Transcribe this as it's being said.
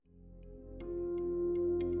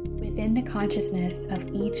Within the consciousness of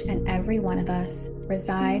each and every one of us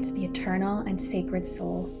resides the eternal and sacred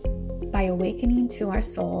soul. By awakening to our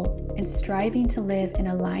soul and striving to live in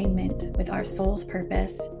alignment with our soul's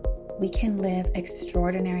purpose, we can live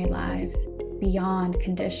extraordinary lives beyond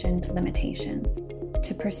conditioned limitations,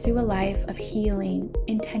 to pursue a life of healing,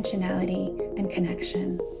 intentionality, and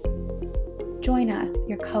connection. Join us,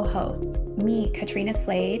 your co-hosts, me, Katrina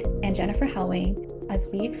Slade, and Jennifer Helwing, as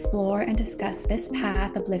we explore and discuss this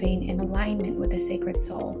path of living in alignment with the sacred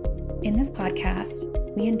soul. In this podcast,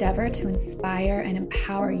 we endeavor to inspire and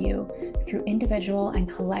empower you through individual and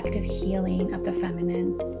collective healing of the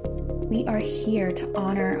feminine. We are here to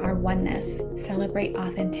honor our oneness, celebrate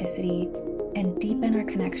authenticity, and deepen our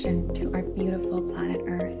connection to our beautiful planet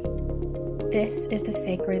Earth. This is the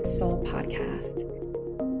Sacred Soul Podcast.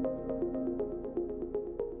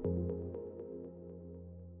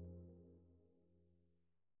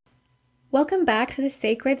 Welcome back to the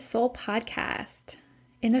Sacred Soul Podcast.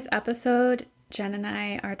 In this episode, Jenn and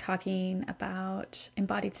I are talking about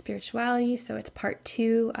embodied spirituality. So it's part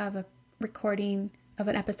 2 of a recording of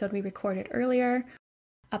an episode we recorded earlier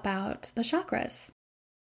about the chakras.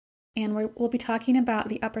 And we'll be talking about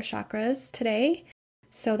the upper chakras today.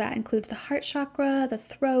 So that includes the heart chakra, the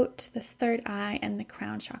throat, the third eye, and the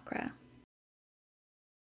crown chakra.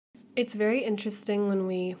 It's very interesting when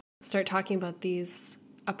we start talking about these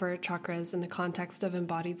upper chakras in the context of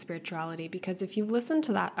embodied spirituality, because if you've listened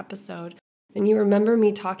to that episode, then you remember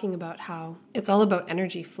me talking about how it's all about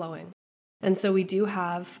energy flowing. And so we do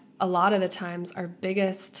have, a lot of the times, our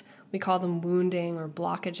biggest, we call them wounding or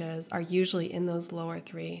blockages, are usually in those lower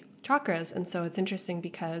 3 chakras. And so it's interesting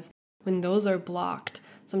because when those are blocked,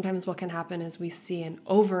 sometimes what can happen is we see an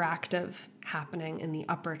overactive happening in the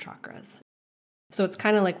upper chakras. So it's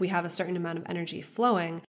kind of like we have a certain amount of energy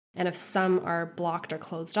flowing, and if some are blocked or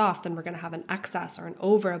closed off, then we're going to have an excess or an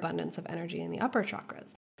overabundance of energy in the upper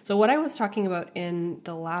chakras. So what I was talking about in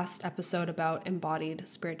the last episode about embodied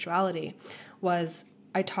spirituality was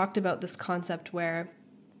I talked about this concept where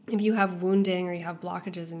if you have wounding or you have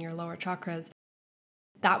blockages in your lower chakras,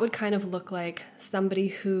 that would kind of look like somebody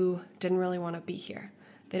who didn't really want to be here.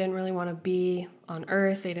 They didn't really want to be on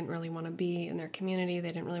earth. They didn't really want to be in their community. They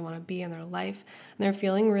didn't really want to be in their life. And they're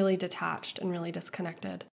feeling really detached and really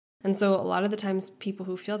disconnected. And so a lot of the times people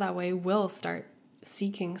who feel that way will start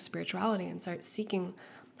seeking spirituality and start seeking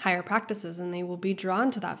higher practices, and they will be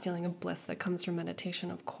drawn to that feeling of bliss that comes from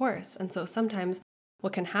meditation, of course. And so sometimes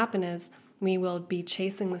what can happen is we will be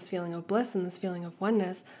chasing this feeling of bliss and this feeling of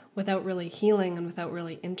oneness without really healing and without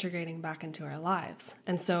really integrating back into our lives.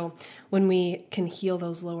 And so when we can heal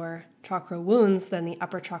those lower chakra wounds, then the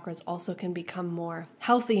upper chakras also can become more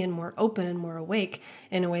healthy and more open and more awake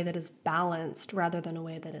in a way that is balanced rather than a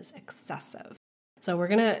way that is excessive. So we're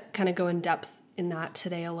going to kind of go in depth in that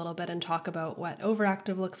today a little bit and talk about what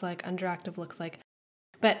overactive looks like, underactive looks like.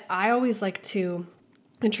 But I always like to,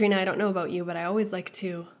 Katrina, I don't know about you, but I always like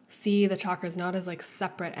to see the chakras not as like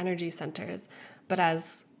separate energy centers, but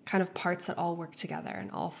as kind of parts that all work together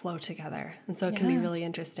and all flow together. And so it can be really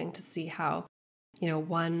interesting to see how, a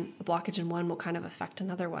blockage in one will kind of affect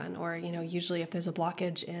another one. Or, usually if there's a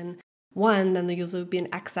blockage in one, then there usually be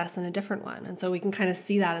an excess in a different one. And so we can kind of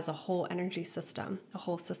see that as a whole energy system, a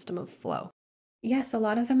whole system of flow. Yes, a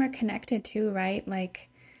lot of them are connected too, right? Like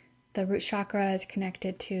the root chakra is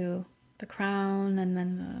connected to the crown, and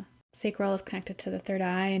then the sacral is connected to the third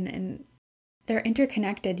eye, and they're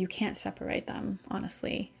interconnected. You can't separate them,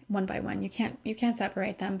 honestly, one by one. You can't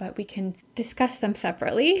separate them, but we can discuss them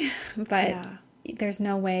separately. But there's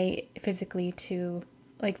no way physically to,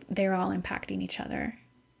 like, they're all impacting each other.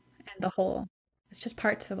 And the whole, it's just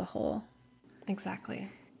parts of a whole. Exactly.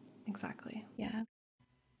 Yeah.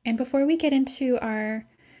 And before we get into our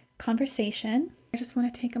conversation, I just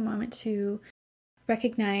want to take a moment to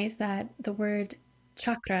recognize that the word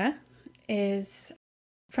chakra is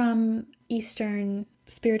from Eastern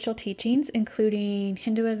spiritual teachings, including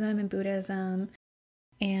Hinduism and Buddhism,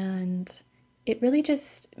 and it really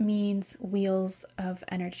just means wheels of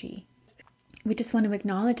energy. We just want to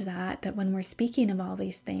acknowledge that when we're speaking of all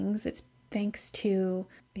these things, it's thanks to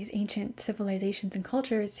these ancient civilizations and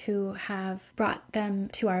cultures who have brought them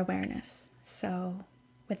to our awareness. So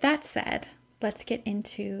with that said, let's get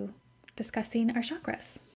into discussing our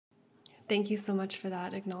chakras. Thank you so much for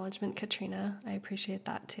that acknowledgement, Katrina. I appreciate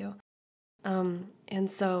that too. And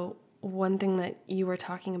so one thing that you were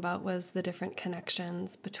talking about was the different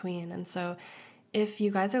connections between. And so if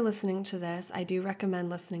you guys are listening to this, I do recommend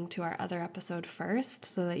listening to our other episode first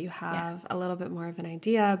so that you have a little bit more of an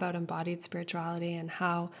idea about embodied spirituality and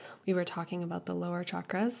how we were talking about the lower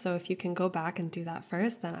chakras. So if you can go back and do that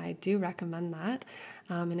first, then I do recommend that.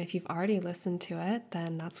 And if you've already listened to it,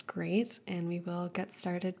 then that's great. And we will get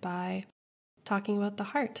started by talking about the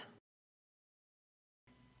heart.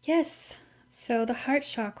 Yes. So the heart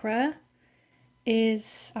chakra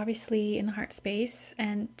is obviously in the heart space.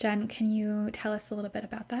 And Jenn, can you tell us a little bit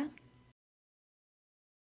about that?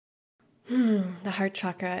 The heart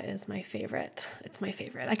chakra is my favorite. It's my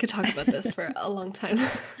favorite. I could talk about this for a long time.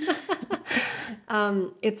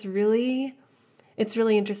 It's really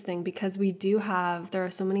interesting because there are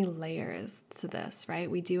so many layers to this, right?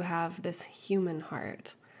 We do have this human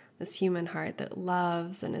heart that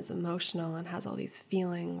loves and is emotional and has all these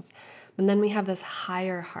feelings. And then we have this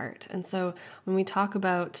higher heart. And so when we talk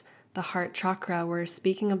about the heart chakra, we're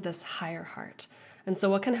speaking of this higher heart. And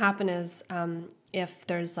so what can happen is if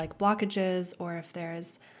there's like blockages or if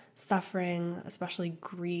there's suffering, especially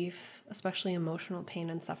grief, especially emotional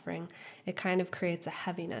pain and suffering, it kind of creates a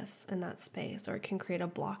heaviness in that space, or it can create a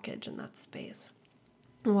blockage in that space.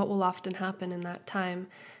 And what will often happen in that time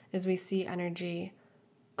is we see energy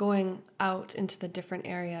going out into the different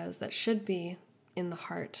areas that should be in the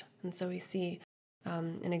heart. And so we see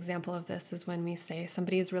an example of this is when we say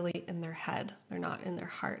somebody is really in their head, they're not in their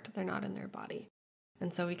heart, they're not in their body.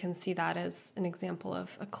 And so we can see that as an example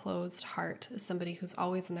of a closed heart, as somebody who's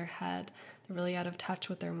always in their head, they're really out of touch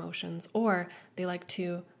with their emotions, or they like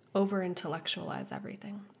to over-intellectualize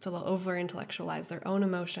everything. So they'll over-intellectualize their own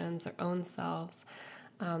emotions, their own selves,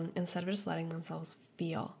 instead of just letting themselves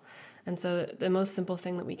feel. And so the most simple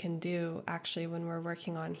thing that we can do actually when we're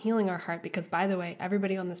working on healing our heart, because by the way,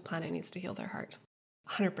 everybody on this planet needs to heal their heart.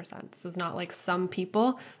 100%. This is not like some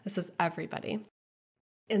people, this is everybody.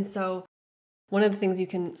 And so one of the things you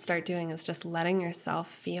can start doing is just letting yourself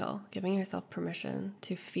feel, giving yourself permission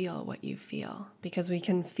to feel what you feel, because we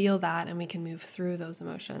can feel that and we can move through those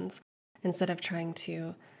emotions instead of trying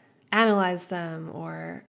to analyze them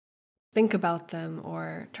or think about them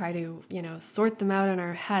or try to, sort them out in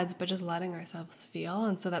our heads, but just letting ourselves feel.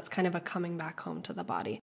 And so that's kind of a coming back home to the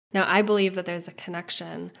body. Now, I believe that there's a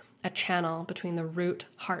connection, a channel between the root,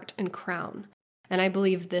 heart, and crown. And I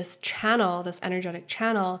believe this channel, this energetic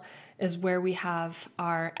channel, is where we have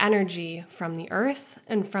our energy from the earth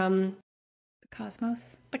and from the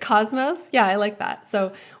cosmos. The cosmos? Yeah, I like that.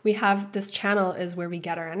 So we have this channel is where we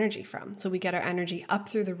get our energy from. So we get our energy up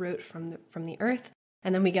through the root from the earth,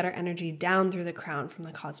 and then we get our energy down through the crown from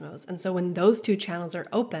the cosmos. And so when those two channels are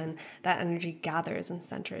open, that energy gathers and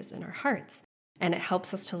centers in our hearts. And it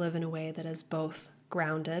helps us to live in a way that is both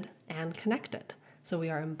grounded and connected. So we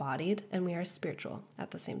are embodied and we are spiritual at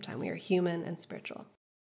the same time. We are human and spiritual.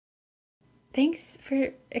 Thanks for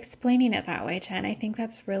explaining it that way, Jenn. I think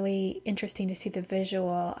that's really interesting to see the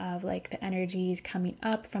visual of like the energies coming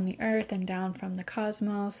up from the earth and down from the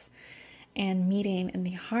cosmos and meeting in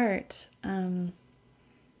the heart.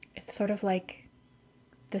 It's sort of like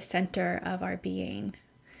the center of our being.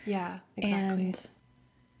 Yeah, exactly.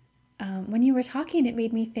 And when you were talking, it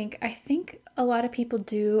made me think, I think a lot of people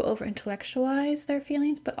do over-intellectualize their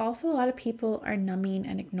feelings, but also a lot of people are numbing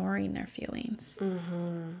and ignoring their feelings. Do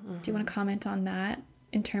you want to comment on that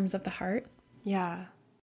in terms of the heart? Yeah.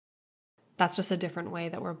 That's just a different way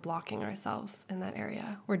that we're blocking ourselves in that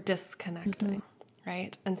area. We're disconnecting,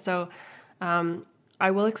 right? And so I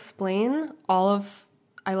like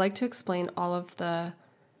to explain all of the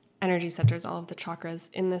energy centers, all of the chakras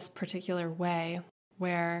in this particular way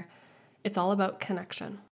where it's all about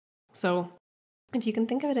connection. So if you can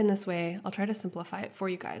think of it in this way, I'll try to simplify it for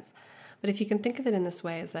you guys. But if you can think of it in this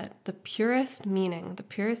way, is that the purest meaning, the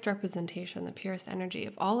purest representation, the purest energy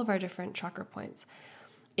of all of our different chakra points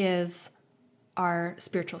is our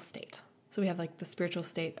spiritual state. So we have like the spiritual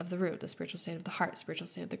state of the root, the spiritual state of the heart, spiritual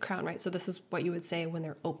state of the crown, right? So this is what you would say when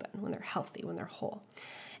they're open, when they're healthy, when they're whole.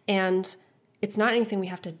 And it's not anything we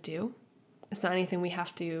have to do. It's not anything we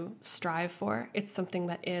have to strive for. It's something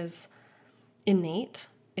that is innate.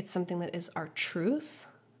 It's something that is our truth.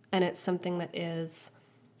 And it's something that is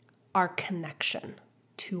our connection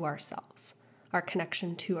to ourselves, our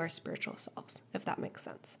connection to our spiritual selves, if that makes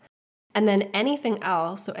sense. And then anything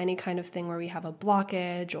else, so any kind of thing where we have a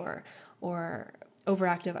blockage or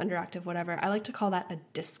overactive, underactive, whatever, I like to call that a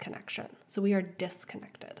disconnection. So we are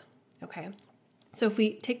disconnected, okay? So if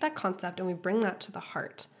we take that concept and we bring that to the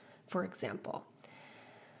heart, for example,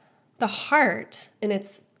 the heart in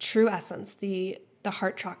its true essence, the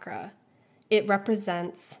heart chakra, it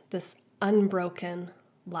represents this unbroken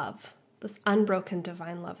love, this unbroken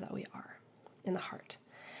divine love that we are in the heart.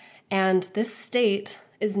 And this state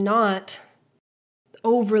is not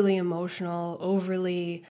overly emotional,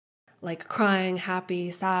 overly like crying, happy,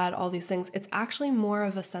 sad, all these things. It's actually more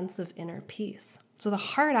of a sense of inner peace. So the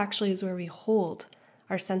heart actually is where we hold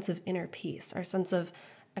our sense of inner peace, our sense of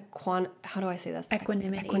how do I say this?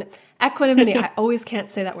 Equanimity. Equanimity. I always can't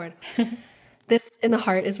say that word. This in the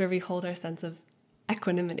heart is where we hold our sense of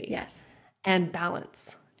equanimity. Yes. And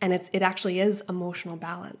balance. And it actually is emotional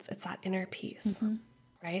balance. It's that inner peace,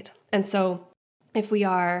 right? And so if we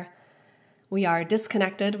are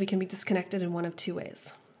disconnected, we can be disconnected in one of two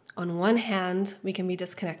ways. On one hand, we can be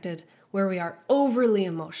disconnected where we are overly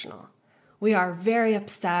emotional. We are very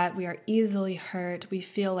upset. We are easily hurt. We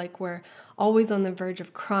feel like we're always on the verge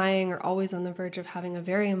of crying or always on the verge of having a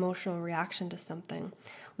very emotional reaction to something.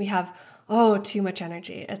 We have, too much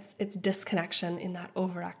energy. It's disconnection in that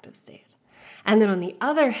overactive state. And then on the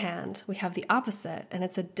other hand, we have the opposite, and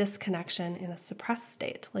it's a disconnection in a suppressed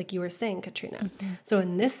state, like you were saying, Katrina. So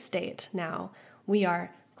in this state now, we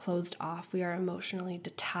are closed off. We are emotionally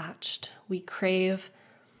detached. We crave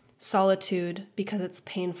solitude because it's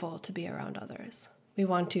painful to be around others. We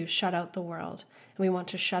want to shut out the world, and we want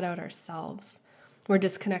to shut out ourselves. We're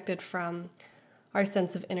disconnected from our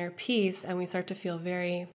sense of inner peace, and we start to feel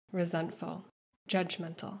very resentful,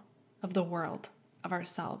 judgmental of the world, of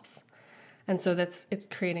ourselves. And so it's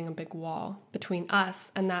creating a big wall between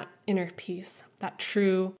us and that inner peace, that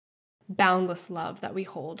true, boundless love that we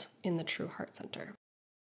hold in the true heart center.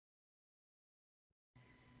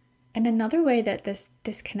 And another way that this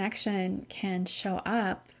disconnection can show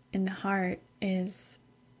up in the heart is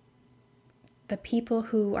the people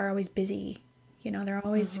who are always busy. They're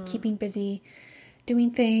always keeping busy,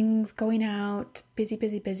 doing things, going out,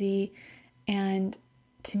 busy. And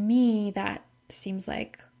to me, that seems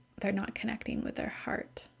like they're not connecting with their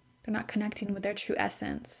heart. They're not connecting with their true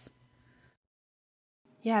essence.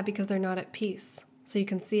 Yeah, because they're not at peace. So you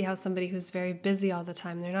can see how somebody who's very busy all the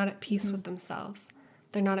time, they're not at peace with themselves.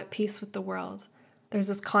 They're not at peace with the world. There's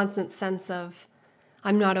this constant sense of,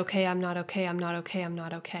 I'm not okay, I'm not okay, I'm not okay, I'm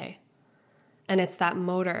not okay. And it's that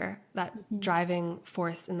motor, that driving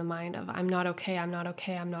force in the mind of, I'm not okay, I'm not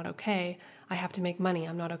okay, I'm not okay. I have to make money,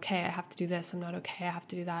 I'm not okay, I have to do this, I'm not okay, I have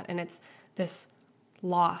to do that. And it's this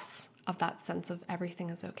loss of that sense of everything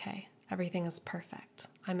is okay. Everything is perfect.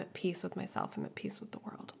 I'm at peace with myself. I'm at peace with the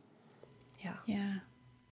world. Yeah.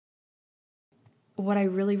 What I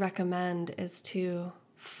really recommend is to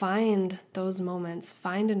find those moments,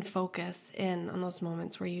 find and focus in on those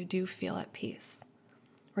moments where you do feel at peace,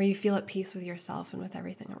 where you feel at peace with yourself and with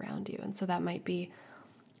everything around you. And so that might be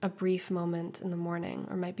a brief moment in the morning,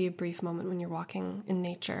 or might be a brief moment when you're walking in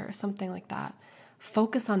nature or something like that.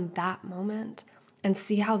 Focus on that moment and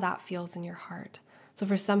see how that feels in your heart. So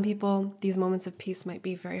for some people, these moments of peace might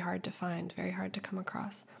be very hard to find, very hard to come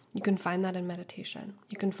across. You can find that in meditation.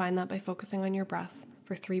 You can find that by focusing on your breath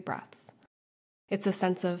for 3 breaths. It's a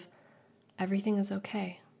sense of everything is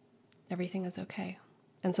okay. Everything is okay.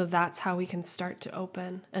 And so that's how we can start to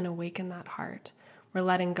open and awaken that heart. We're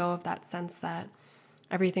letting go of that sense that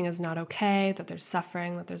everything is not okay, that there's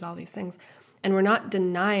suffering, that there's all these things. And we're not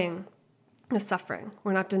denying the suffering.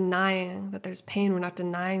 We're not denying that there's pain. We're not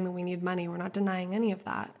denying that we need money. We're not denying any of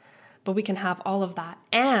that. But we can have all of that.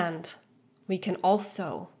 And we can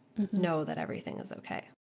also know that everything is okay.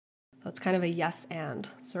 So it's kind of a yes and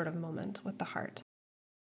sort of moment with the heart.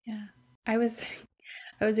 Yeah. I was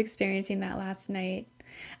experiencing that last night.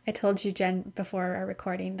 I told you, Jen, before our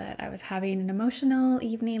recording that I was having an emotional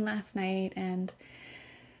evening last night, and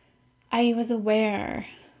I was aware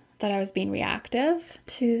that I was being reactive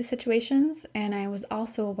to the situations, and I was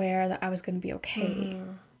also aware that I was going to be okay,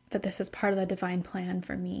 that this is part of the divine plan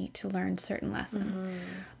for me to learn certain lessons.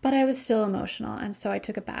 But I was still emotional, and so I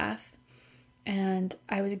took a bath, and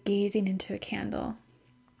I was gazing into a candle.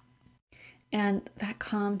 And that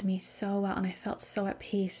calmed me so well, and I felt so at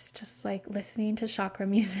peace, just like listening to chakra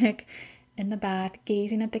music in the bath,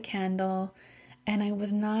 gazing at the candle. And I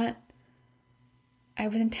was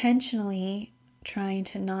intentionally trying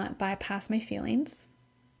to not bypass my feelings,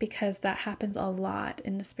 because that happens a lot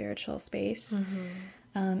in the spiritual space.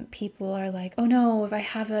 People are like, oh no, if I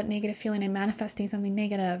have a negative feeling, I'm manifesting something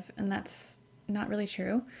negative. And that's not really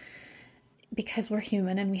true, because we're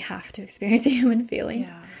human and we have to experience human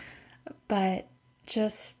feelings. Yeah. But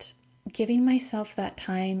just giving myself that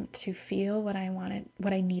time to feel what I wanted,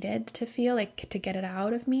 what I needed to feel, like to get it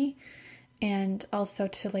out of me, and also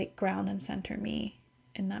to like ground and center me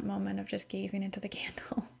in that moment of just gazing into the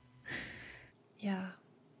candle. Yeah.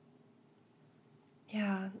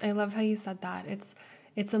 I love how you said that.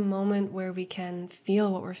 It's a moment where we can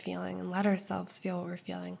feel what we're feeling and let ourselves feel what we're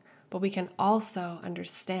feeling, but we can also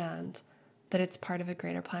understand that it's part of a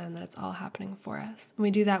greater plan and that it's all happening for us. And we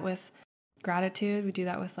do that with gratitude. We do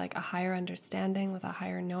that with like a higher understanding, with a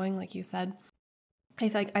higher knowing, like you said.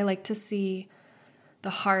 I like to see the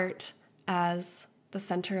heart as the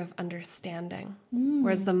center of understanding,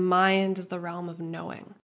 whereas the mind is the realm of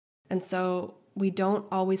knowing. And so we don't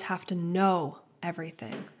always have to know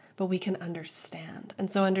everything, but we can understand. And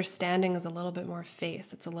so understanding is a little bit more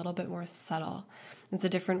faith. It's a little bit more subtle. It's a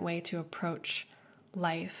different way to approach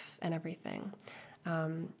life and everything.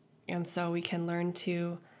 And so we can learn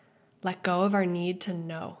to let go of our need to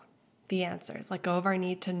know the answers, let go of our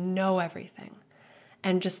need to know everything,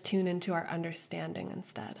 and just tune into our understanding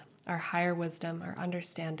instead, our higher wisdom, our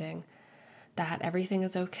understanding that everything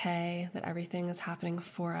is okay, that everything is happening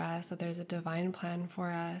for us, that there's a divine plan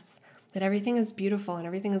for us, that everything is beautiful and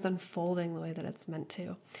everything is unfolding the way that it's meant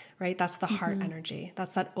to, right? That's the heart energy.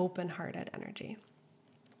 That's that open-hearted energy.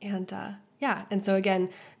 And and so again,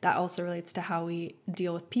 that also relates to how we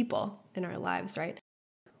deal with people in our lives, right?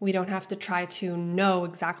 We don't have to try to know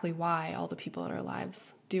exactly why all the people in our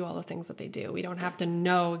lives do all the things that they do. We don't have to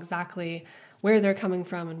know exactly where they're coming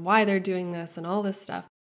from and why they're doing this and all this stuff.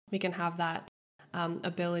 We can have that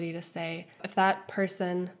ability to say, if that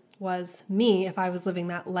person was me, if I was living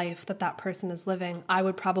that life that that person is living, I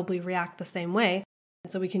would probably react the same way.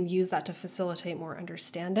 And so we can use that to facilitate more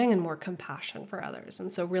understanding and more compassion for others.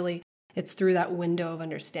 And so really, it's through that window of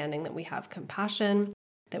understanding that we have compassion,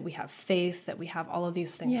 that we have faith, that we have all of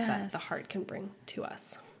these things that the heart can bring to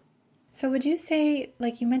us. So would you say,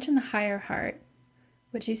 like you mentioned the higher heart,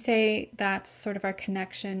 would you say that's sort of our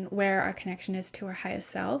connection, where our connection is to our highest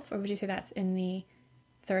self? Or would you say that's in the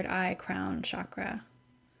third eye crown chakra?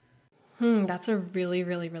 That's a really,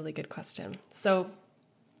 really, really good question. So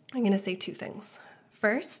I'm going to say two things.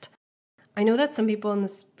 First, I know that some people in the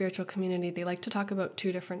spiritual community, they like to talk about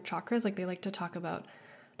two different chakras. Like they like to talk about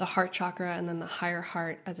the heart chakra and then the higher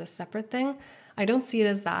heart as a separate thing. I don't see it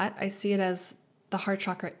as that. I see it as the heart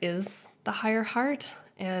chakra is the higher heart,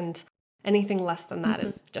 and anything less than that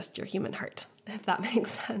is just your human heart, if that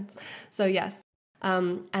makes sense. So yes.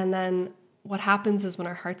 And then what happens is when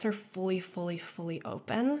our hearts are fully, fully, fully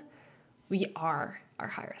open, we are our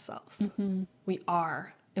higher selves. We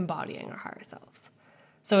are embodying our higher selves.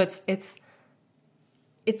 So it's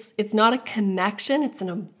not a connection, it's an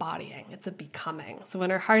embodying, it's a becoming. So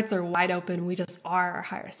when our hearts are wide open, we just are our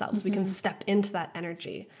higher selves. We can step into that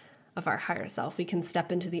energy of our higher self. We can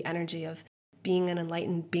step into the energy of being an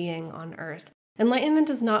enlightened being on earth. Enlightenment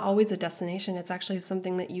is not always a destination. It's actually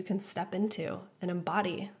something that you can step into and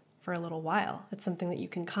embody for a little while. It's something that you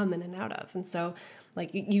can come in and out of. And so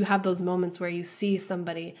like you have those moments where you see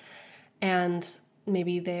somebody and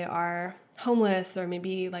maybe they are homeless, or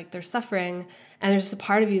maybe like they're suffering, and there's just a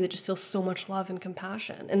part of you that just feels so much love and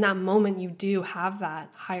compassion. In that moment, you do have that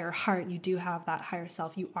higher heart. You do have that higher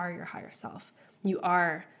self. You are your higher self. You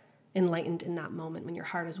are enlightened in that moment when your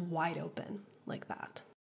heart is wide open like that.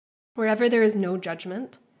 Wherever there is no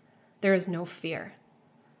judgment, there is no fear.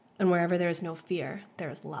 And wherever there is no fear, there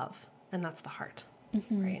is love. And that's the heart,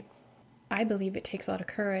 right? I believe it takes a lot of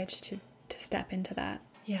courage to step into that.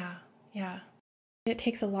 Yeah. It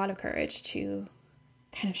takes a lot of courage to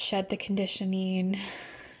kind of shed the conditioning,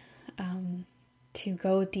 to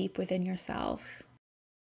go deep within yourself,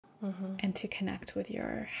 and to connect with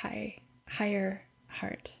your higher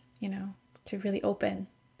heart, to really open.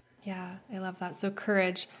 Yeah, I love that. So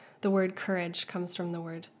courage, the word courage comes from the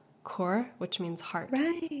word kor, which means heart.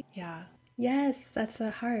 Right. Yeah. Yes, that's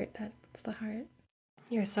the heart. That's the heart.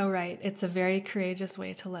 You're so right. It's a very courageous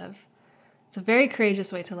way to live. It's a very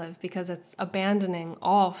courageous way to live because it's abandoning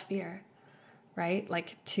all fear, right?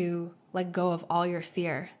 Like to let go of all your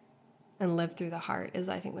fear and live through the heart is,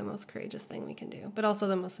 I think, the most courageous thing we can do, but also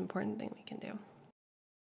the most important thing we can do.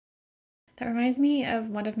 That reminds me of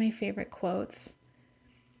one of my favorite quotes.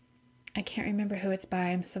 I can't remember who it's by.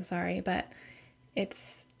 I'm so sorry, but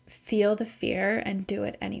it's feel the fear and do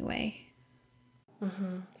it anyway.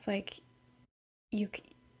 It's like you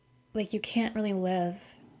can't really live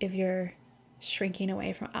if you're shrinking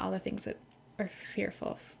away from all the things that are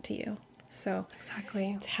fearful to you. So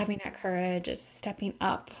exactly, it's having that courage. It's stepping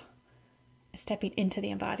up, stepping into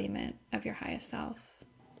the embodiment of your highest self.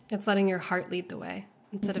 It's letting your heart lead the way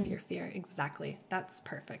instead of your fear. Exactly. That's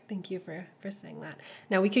perfect. Thank you for saying that.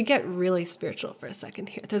 Now we could get really spiritual for a second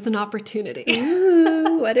here. There's an opportunity.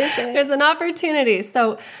 Ooh, what is it? There's an opportunity.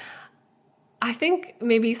 So I think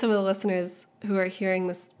maybe some of the listeners who are hearing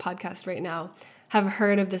this podcast right now have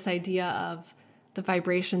heard of this idea of the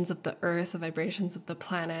vibrations of the earth, the vibrations of the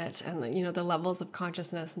planet, and the levels of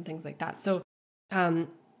consciousness and things like that. So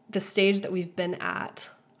the stage that we've been at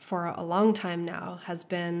for a long time now has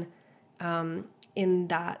been in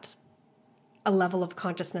that a level of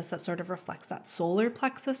consciousness that sort of reflects that solar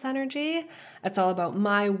plexus energy. It's all about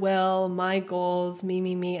my will, my goals,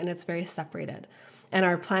 me, and it's very separated. And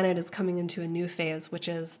our planet is coming into a new phase, which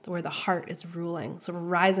is where the heart is ruling. So we're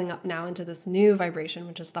rising up now into this new vibration,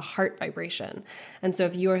 which is the heart vibration. And so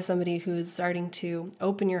if you are somebody who's starting to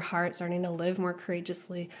open your heart, starting to live more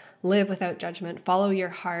courageously, live without judgment, follow your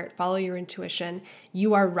heart, follow your intuition,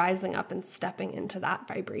 you are rising up and stepping into that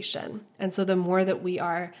vibration. And so the more that we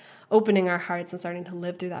are opening our hearts and starting to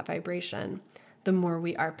live through that vibration, the more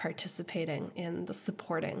we are participating in the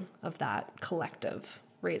supporting of that collective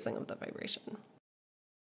raising of the vibration.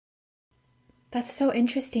 That's so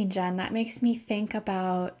interesting, Jenn. That makes me think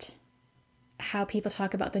about how people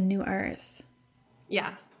talk about the new earth.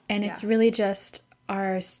 Yeah. And it's really just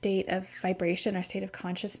our state of vibration, our state of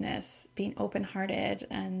consciousness, being open-hearted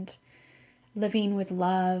and living with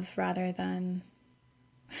love rather than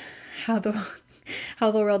how the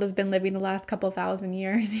world has been living the last couple of thousand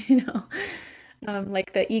years,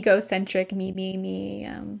 like the egocentric me.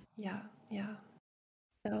 Yeah.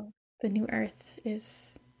 So the new earth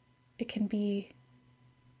it can be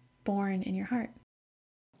born in your heart.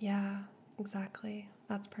 Yeah, exactly.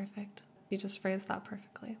 That's perfect. You just phrased that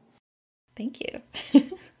perfectly. Thank you.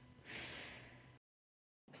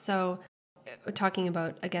 So we're talking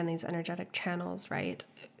about, again, these energetic channels, right?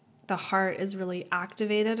 The heart is really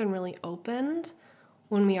activated and really opened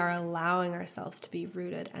when we are allowing ourselves to be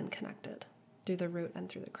rooted and connected through the root and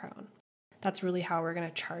through the crown. That's really how we're going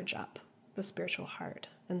to charge up the spiritual heart.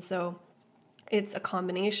 And so it's a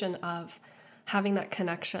combination of having that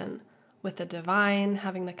connection with the divine,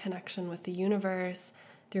 having the connection with the universe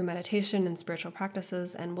through meditation and spiritual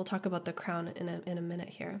practices. And we'll talk about the crown in a minute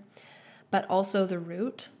here. But also the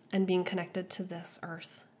root and being connected to this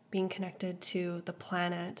earth, being connected to the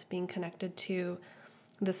planet, being connected to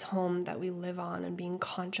this home that we live on, and being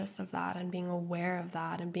conscious of that and being aware of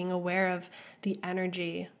that and being aware of the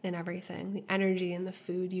energy in everything, the energy in the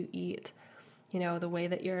food you eat, the way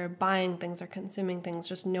that you're buying things or consuming things,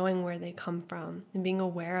 just knowing where they come from and being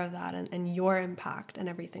aware of that and your impact and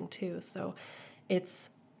everything too. So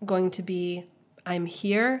it's going to be, I'm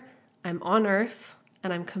here, I'm on earth,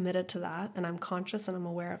 and I'm committed to that, and I'm conscious and I'm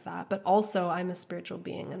aware of that. But also I'm a spiritual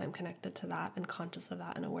being and I'm connected to that and conscious of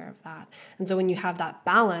that and aware of that. And so when you have that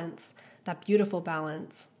balance, that beautiful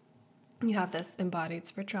balance, you have this embodied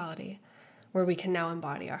spirituality where we can now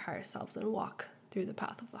embody our higher selves and walk through the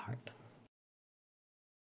path of the heart.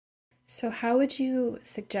 So how would you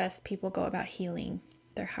suggest people go about healing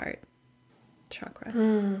their heart chakra?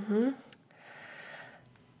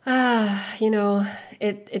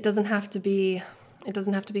 It doesn't have to be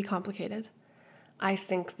complicated. I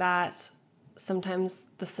think that sometimes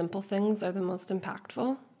the simple things are the most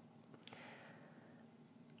impactful.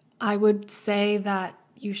 I would say that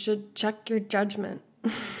you should check your judgment.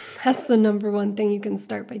 That's the number one thing you can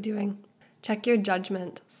start by doing. Check your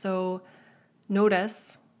judgment. So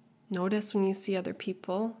notice when you see other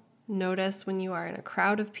people. Notice when you are in a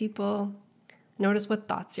crowd of people. Notice what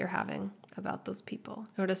thoughts you're having about those people.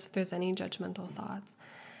 Notice if there's any judgmental thoughts.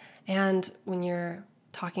 And when you're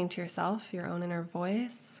talking to yourself, your own inner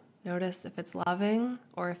voice, notice if it's loving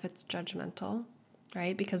or if it's judgmental,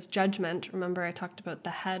 right? Because judgment, remember I talked about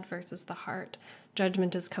the head versus the heart.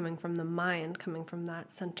 Judgment is coming from the mind, coming from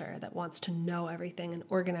that center that wants to know everything and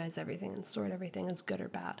organize everything and sort everything as good or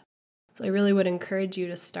bad. So I really would encourage you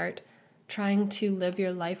to start trying to live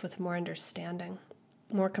your life with more understanding,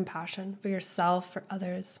 more compassion for yourself, for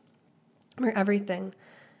others, for everything,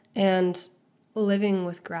 and living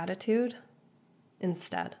with gratitude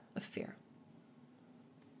instead of fear.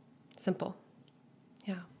 Simple.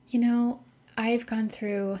 Yeah. I've gone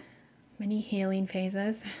through many healing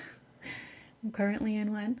phases. I'm currently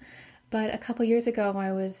in one. But a couple years ago,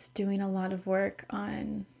 I was doing a lot of work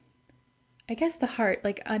on, I guess, the heart.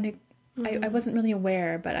 I wasn't really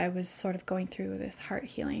aware, but I was sort of going through this heart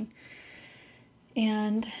healing.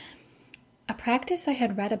 And a practice I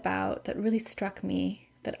had read about that really struck me,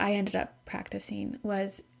 that I ended up practicing,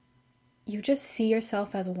 was you just see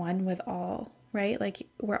yourself as one with all, right? Like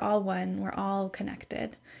we're all one, we're all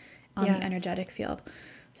connected on the energetic field.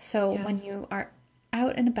 So when you are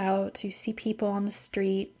out and about, you see people on the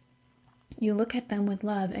street, you look at them with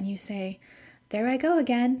love and you say, there I go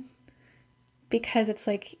again. Because it's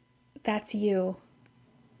like, that's you.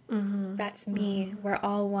 Mm-hmm. That's me. Mm-hmm. We're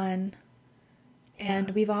all one. Yeah.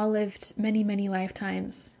 And we've all lived many, many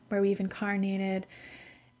lifetimes where we've incarnated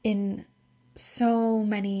in so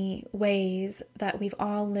many ways that we've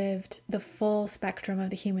all lived the full spectrum of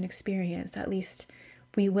the human experience. At least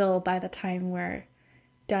we will by the time we're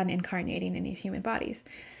done incarnating in these human bodies.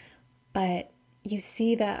 But you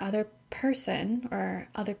see the other person or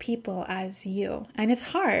other people as you. And it's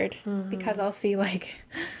hard because I'll see like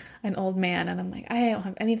an old man and I'm like, I don't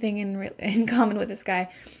have anything in common with this guy.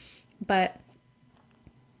 But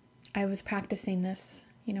I was practicing this,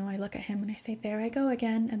 I look at him and I say, there I go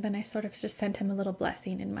again. And then I sort of just sent him a little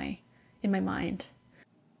blessing in my mind.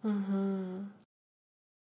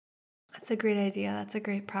 That's a great idea. That's a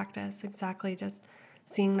great practice. Exactly. Just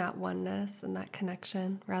seeing that oneness and that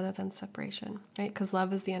connection rather than separation, right? Because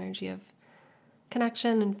love is the energy of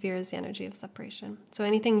connection and fear is the energy of separation. So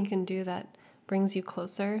anything you can do that brings you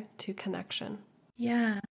closer to connection.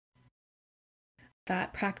 Yeah.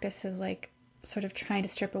 That practice is like sort of trying to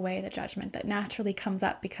strip away the judgment that naturally comes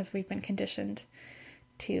up because we've been conditioned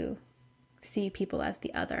to see people as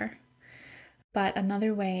the other. But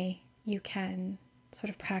another way you can sort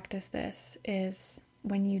of practice this is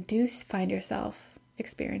when you do find yourself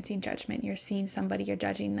experiencing judgment, you're seeing somebody, you're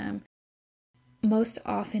judging them. Most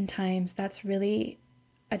oftentimes that's really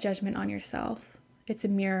a judgment on yourself. It's a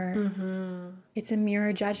mirror. It's a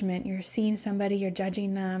mirror judgment. You're seeing somebody, you're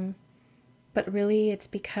judging them, but really it's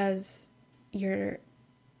because you're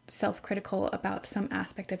self-critical about some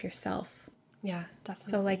aspect of yourself. Yeah,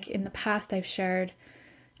 definitely. So like in the past, I've shared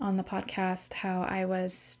on the podcast how I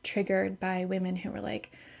was triggered by women who were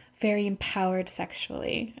like very empowered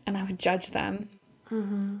sexually, and I would judge them.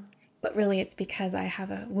 But really it's because I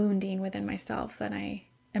have a wounding within myself that I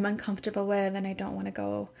am uncomfortable with and I don't want to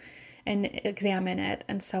go and examine it.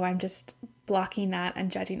 And so I'm just blocking that and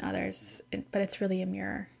judging others. But it's really a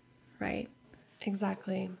mirror, right?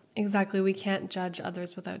 Exactly. We can't judge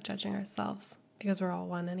others without judging ourselves because we're all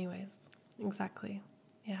one anyways. Exactly.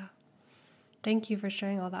 Yeah. Thank you for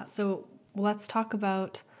sharing all that. So let's talk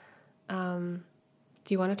about, do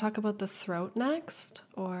you want to talk about the throat next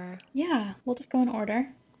or? Yeah, we'll just go in order.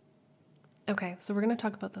 Okay. So we're going to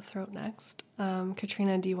talk about the throat next.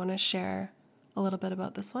 Katrina, do you want to share a little bit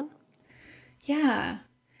about this one? Yeah.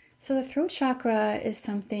 So the throat chakra is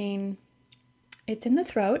something, it's in the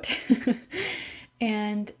throat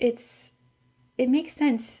and it makes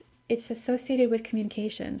sense. It's associated with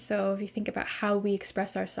communication. So if you think about how we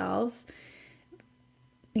express ourselves,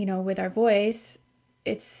 with our voice,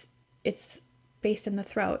 it's based in the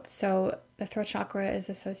throat. So the throat chakra is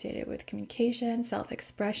associated with communication,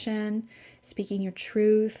 self-expression, speaking your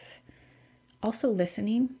truth, also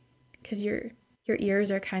listening, because your ears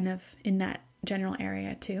are kind of in that general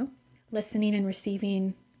area too. Listening and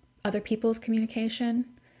receiving other people's communication.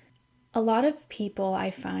 A lot of people I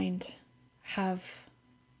find have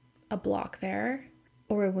a block there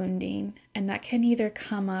or a wounding, and that can either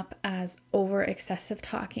come up as over excessive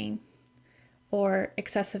talking or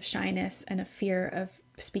excessive shyness and a fear of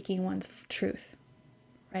speaking one's truth,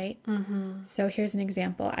 right? So here's an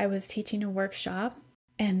example. I was teaching a workshop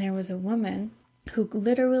and there was a woman who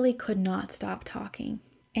literally could not stop talking.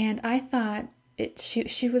 And I thought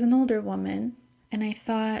she was an older woman, and I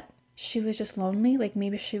thought she was just lonely, like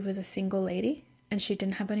maybe she was a single lady and she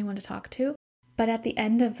didn't have anyone to talk to. But at the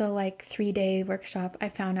end of the 3-day workshop, I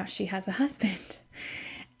found out she has a husband.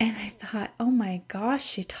 And I thought, oh my gosh,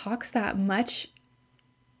 she talks that much,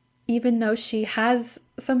 even though she has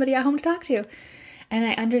somebody at home to talk to. And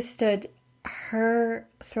I understood her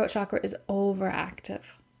throat chakra is overactive.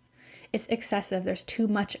 It's excessive. There's too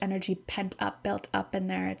much energy pent up, built up in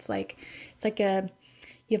there. It's like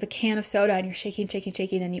you have a can of soda and you're shaking,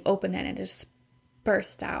 and you open it and it just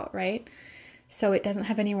bursts out, right? So it doesn't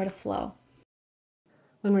have anywhere to flow.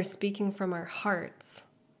 When we're speaking from our hearts,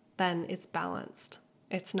 then it's balanced.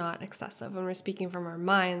 It's not excessive. When we're speaking from our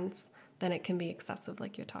minds, then it can be excessive,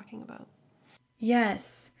 like you're talking about.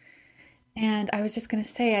 Yes. And I was just going to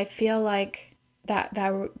say, I feel like that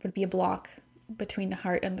would be a block between the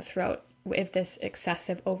heart and the throat if this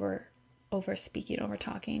excessive over speaking, over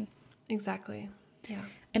talking. Exactly. Yeah.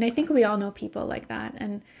 And I think we all know people like that.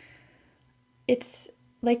 And it's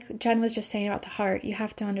like Jenn was just saying about the heart, you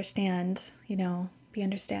have to understand, be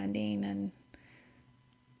understanding and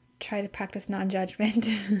try to practice non-judgment.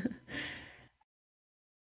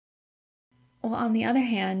 Well, on the other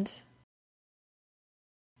hand,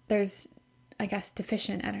 there's, I guess,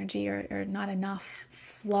 deficient energy or not enough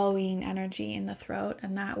flowing energy in the throat.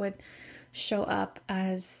 And that would show up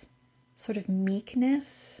as sort of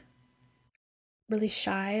meekness, really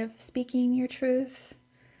shy of speaking your truth.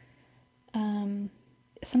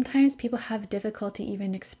 Sometimes people have difficulty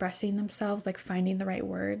even expressing themselves, like finding the right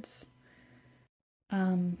words,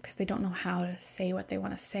 because they don't know how to say what they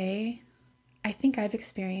want to say. I think I've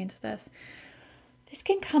experienced this. This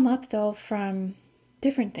can come up, though, from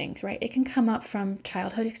different things, right? It can come up from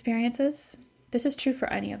childhood experiences. this is true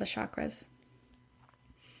for any of the chakras.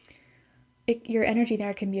 Your energy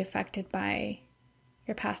there can be affected by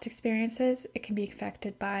your past experiences. It can be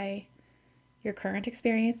affected by your current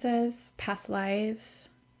experiences, past lives.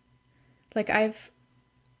 Like I've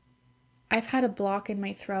had a block in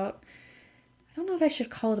my throat. I don't know if I should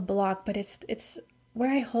call it a block, but it's where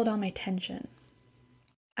I hold all my tension.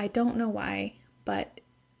 I don't know why, but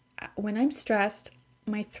when I'm stressed,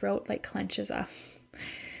 my throat like clenches up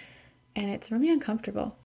and it's really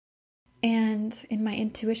uncomfortable. And in my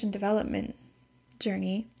intuition development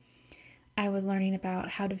journey, I was learning about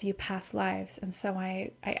how to view past lives. And so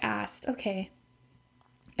I asked, okay,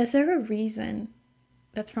 is there a reason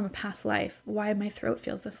that's from a past life why my throat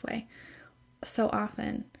feels this way so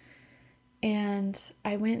often? And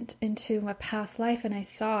I went into a past life and I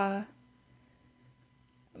saw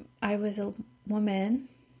I was a woman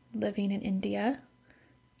living in India.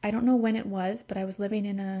 I don't know when it was, but I was living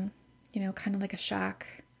in a, kind of like a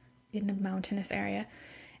shack in a mountainous area.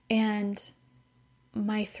 And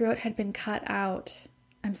my throat had been cut out.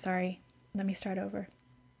 I'm sorry. Let me start over.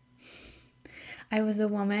 I was a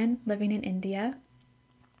woman living in India.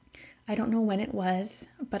 I don't know when it was,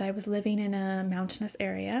 but I was living in a mountainous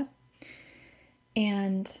area.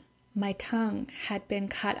 And my tongue had been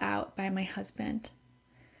cut out by my husband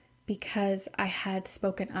because I had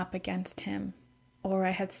spoken up against him, or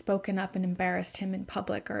I had spoken up and embarrassed him in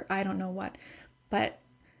public, or I don't know what. But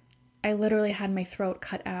I literally had my throat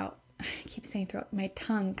cut out. I keep saying throat, my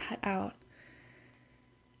tongue cut out.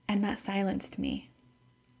 And that silenced me.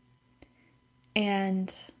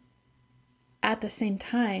 And at the same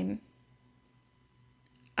time,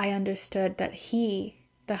 I understood that he,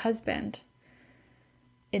 the husband,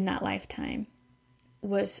 in that lifetime,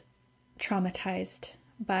 was traumatized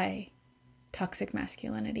by toxic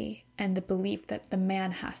masculinity and the belief that the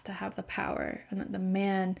man has to have the power and that the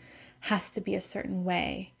man has to be a certain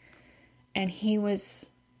way. And he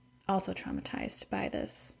was also traumatized by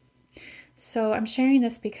this. So I'm sharing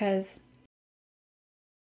this because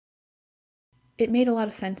it made a lot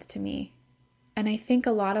of sense to me. And I think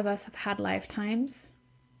a lot of us have had lifetimes,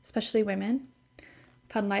 especially women,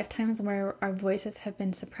 have had lifetimes where our voices have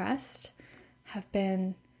been suppressed, have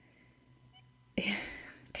been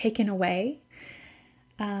taken away.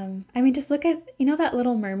 Just look at, that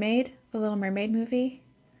Little Mermaid, the Little Mermaid movie?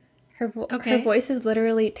 Her voice is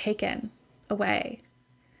literally taken away.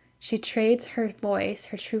 She trades her voice,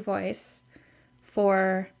 her true voice,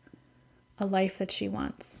 for a life that she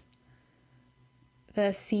wants.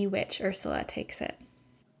 The sea witch, Ursula, takes it.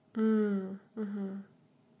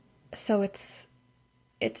 So it's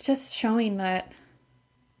just showing that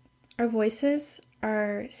our voices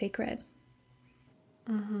are sacred.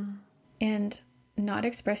 And not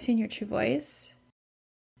expressing your true voice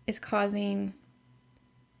is causing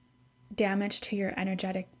damage to your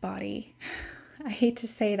energetic body. I hate to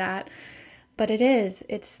say that, but it is.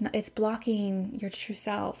 It's blocking your true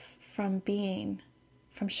self from being,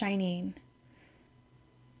 from shining,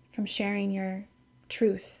 from sharing your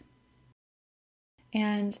truth.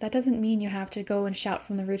 And that doesn't mean you have to go and shout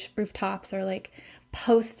from the rooftops or like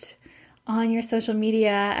post on your social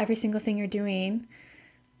media every single thing you're doing.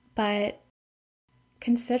 But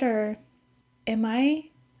consider,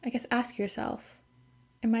 ask yourself,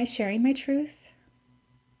 am I sharing my truth?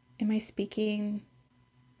 Am I speaking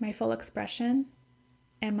my full expression?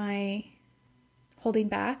 Am I holding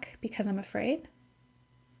back because I'm afraid?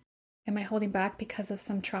 Am I holding back because of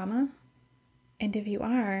some trauma? And if you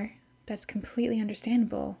are, that's completely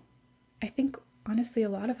understandable. I think, honestly, a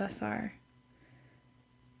lot of us are.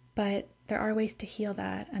 But there are ways to heal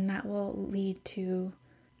that, and that will lead to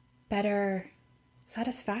better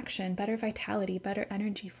satisfaction, better vitality, better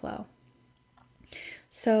energy flow.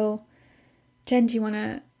 So, Jen, do you want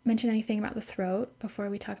to mention anything about the throat before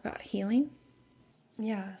we talk about healing?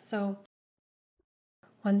 Yeah, so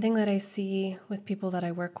one thing that I see with people that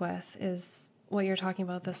I work with is what you're talking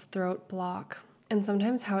about, this throat block. And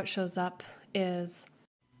sometimes how it shows up is,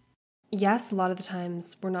 yes, a lot of the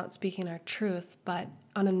times we're not speaking our truth, but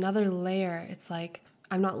on another layer, it's like,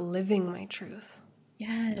 I'm not living my truth.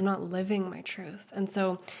 Yes. I'm not living my truth. And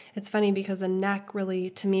so it's funny because the neck really,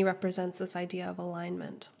 to me, represents this idea of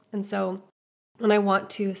alignment. And so when I want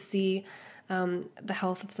to see the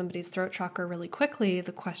health of somebody's throat chakra really quickly,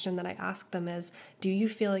 the question that I ask them is, do you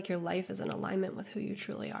feel like your life is in alignment with who you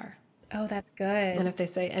truly are? Oh, that's good. And if they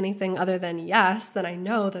say anything other than yes, then I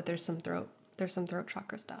know that there's some throat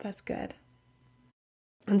chakra stuff. That's good.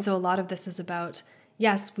 And so a lot of this is about,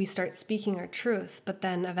 yes, we start speaking our truth, but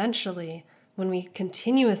then eventually, when we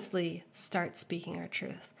continuously start speaking our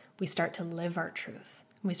truth, we start to live our truth.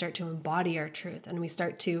 We start to embody our truth, and we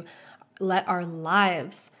start to let our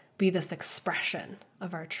lives be this expression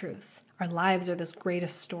of our truth. Our lives are this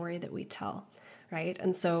greatest story that we tell, right?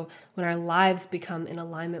 And so when our lives become in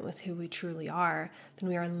alignment with who we truly are, then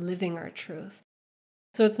we are living our truth.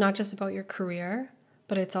 So it's not just about your career,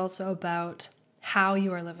 but it's also about how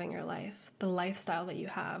you are living your life, the lifestyle that you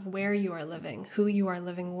have, where you are living, who you are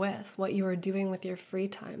living with, what you are doing with your free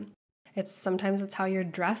time. Sometimes it's how you're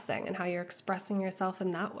dressing and how you're expressing yourself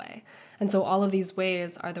in that way. And so all of these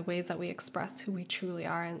ways are the ways that we express who we truly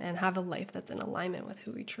are and have a life that's in alignment with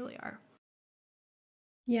who we truly are.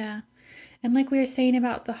 Yeah. And like we were saying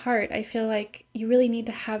about the heart, I feel like you really need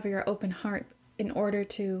to have your open heart in order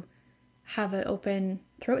to have an open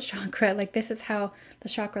throat chakra. Like this is how the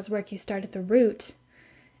chakras work. You start at the root,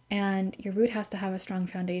 and your root has to have a strong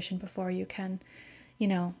foundation before you can,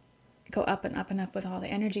 go up and up and up with all the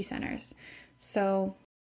energy centers. So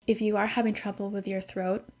if you are having trouble with your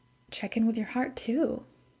throat, check in with your heart too.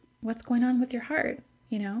 What's going on with your heart,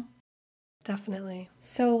 Definitely.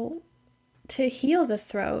 So to heal the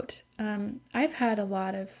throat, I've had a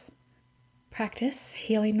lot of practice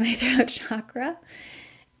healing my throat chakra,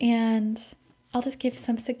 and I'll just give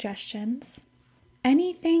some suggestions.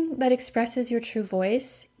 Anything that expresses your true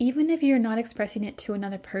voice, even if you're not expressing it to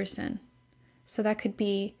another person. So that could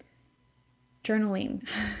be journaling.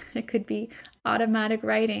 It could be automatic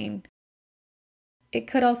writing. It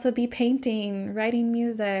could also be painting, writing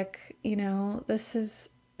music. This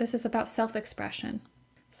is about self-expression.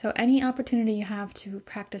 So any opportunity you have to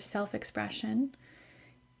practice self-expression,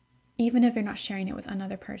 even if you're not sharing it with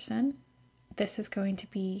another person, this is going to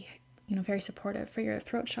be, very supportive for your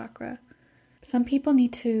throat chakra. Some people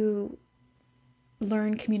need to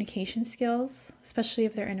learn communication skills, especially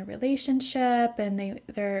if they're in a relationship and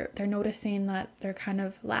they're noticing that they're kind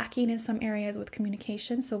of lacking in some areas with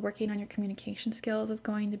communication. So working on your communication skills is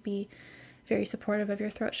going to be very supportive of your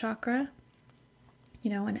throat chakra,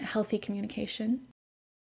 and healthy communication.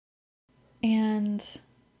 And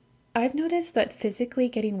I've noticed that physically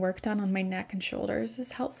getting work done on my neck and shoulders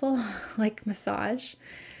is helpful, like massage.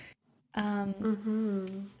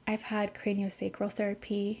 I've had craniosacral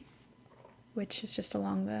therapy, which is just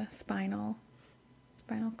along the spinal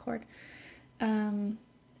cord.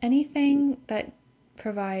 Anything that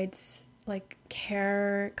provides like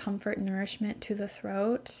care, comfort, nourishment to the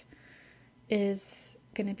throat is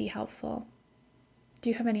going to be helpful. Do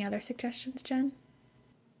you have any other suggestions, Jen?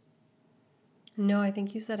 No, I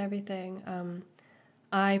think you said everything.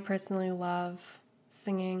 I personally love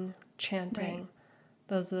singing, chanting. Right.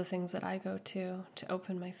 Those are the things that I go to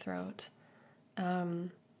open my throat.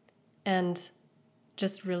 And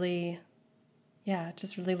just really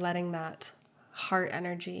letting that heart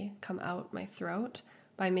energy come out my throat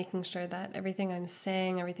by making sure that everything I'm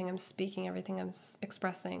saying, everything I'm speaking, everything I'm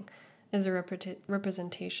expressing is a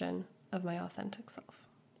representation of my authentic self.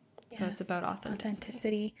 Yes, so it's about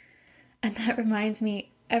authenticity. And that reminds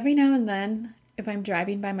me, every now and then, if I'm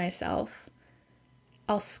driving by myself,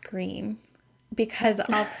 I'll scream because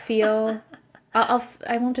I'll feel,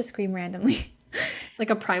 I won't just scream randomly. Like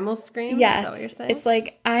a primal scream? Yes. Is that what you're saying? It's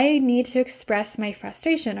like I need to express my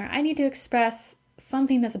frustration, or I need to express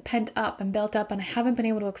something that's pent up and built up and I haven't been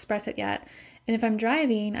able to express it yet. And if I'm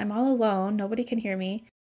driving, I'm all alone, nobody can hear me,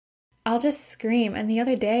 I'll just scream. And the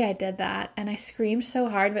other day I did that and I screamed so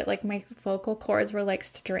hard, but like my vocal cords were like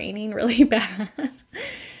straining really bad.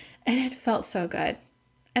 And it felt so good.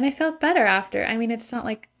 And I felt better after. I mean, it's not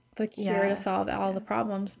like the cure to solve all the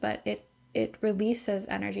problems, but it releases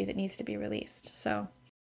energy that needs to be released. So.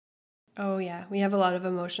 Oh yeah, we have a lot of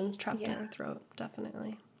emotions trapped in our throat,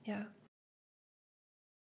 definitely. Yeah.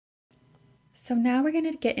 So now we're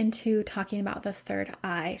going to get into talking about the third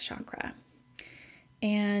eye chakra.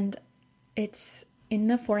 And it's in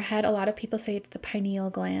the forehead. A lot of people say it's the pineal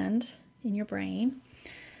gland in your brain.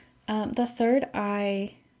 The third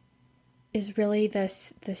eye is really the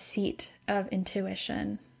seat of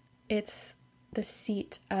intuition. It's the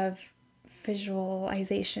seat of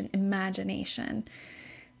visualization, imagination.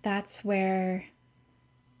 That's where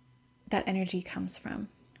that energy comes from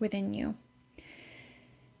within you.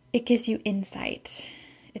 It gives you insight.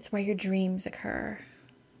 It's where your dreams occur.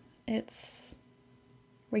 It's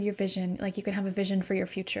where your vision, like you can have a vision for your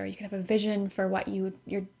future. You can have a vision for what your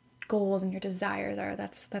goals and your desires are.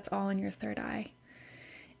 That's all in your third eye.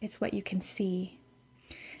 It's what you can see.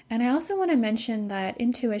 And I also want to mention that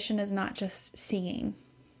intuition is not just seeing,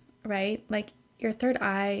 right? Like your third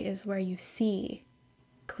eye is where you see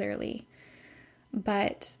clearly.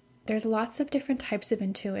 But there's lots of different types of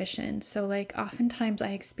intuition. So like oftentimes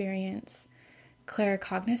I experience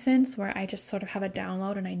claircognizance where I just sort of have a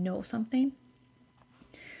download and I know something.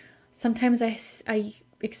 Sometimes I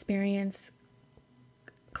experience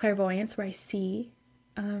clairvoyance where I see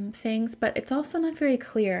things, but it's also not very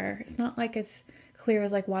clear. It's not like as clear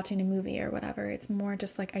as like watching a movie or whatever. It's more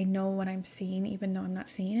just like I know what I'm seeing even though I'm not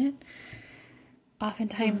seeing it.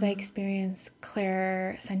 Oftentimes I experience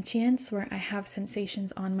clairsentience where I have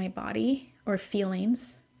sensations on my body or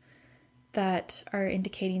feelings that are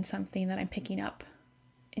indicating something that I'm picking up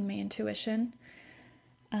in my intuition.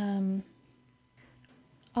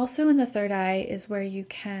 Also in the third eye is where you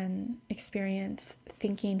can experience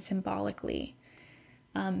thinking symbolically,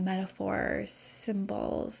 metaphors,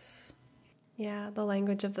 symbols. Yeah, the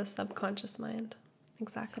language of the subconscious mind.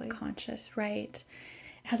 Exactly. Subconscious, right.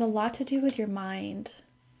 It has a lot to do with your mind.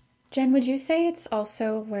 Jen, would you say it's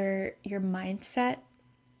also where your mindset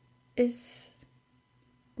is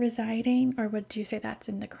residing, or would you say that's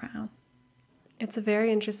in the crown? It's a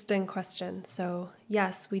very interesting question. So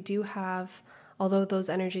yes, we do have, although those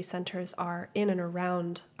energy centers are in and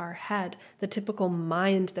around our head, the typical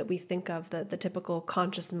mind that we think of, the typical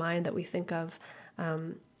conscious mind that we think of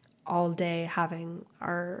all day having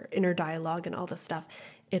our inner dialogue and all this stuff,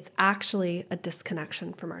 it's actually a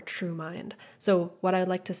disconnection from our true mind. So what I'd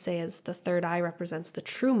like to say is the third eye represents the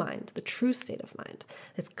true mind, the true state of mind.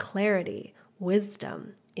 It's clarity,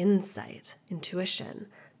 wisdom, insight, intuition.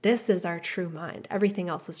 This is our true mind. Everything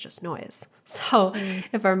else is just noise. So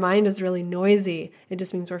if our mind is really noisy, it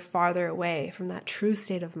just means we're farther away from that true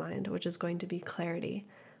state of mind, which is going to be clarity,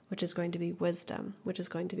 which is going to be wisdom, which is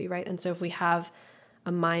going to be right. And so if we have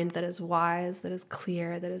a mind that is wise, that is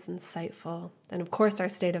clear, that is insightful, then of course our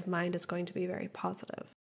state of mind is going to be very positive.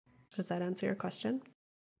 Does that answer your question?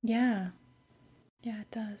 Yeah, it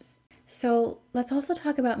does. So let's also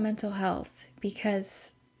talk about mental health,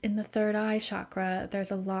 because in the third eye chakra, there's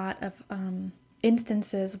a lot of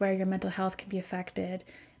instances where your mental health can be affected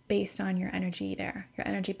based on your energy there, your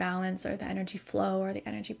energy balance or the energy flow or the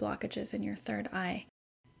energy blockages in your third eye.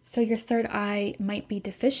 So your third eye might be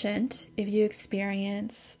deficient if you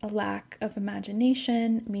experience a lack of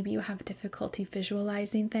imagination. Maybe you have difficulty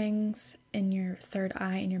visualizing things in your third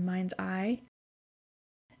eye, in your mind's eye.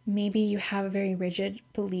 Maybe you have very rigid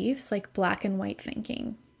beliefs like black and white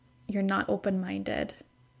thinking. You're not open-minded.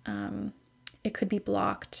 It could be a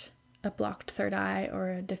blocked third eye or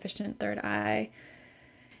a deficient third eye.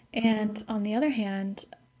 And on the other hand,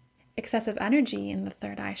 excessive energy in the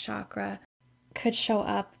third eye chakra could show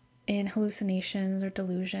up in hallucinations or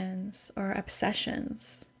delusions or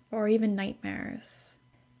obsessions or even nightmares.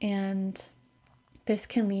 And this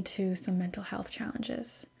can lead to some mental health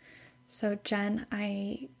challenges. So Jen,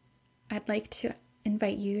 I'd like to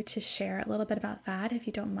invite you to share a little bit about that if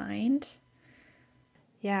you don't mind.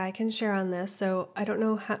 Yeah, I can share on this. So I don't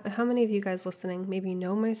know how many of you guys listening maybe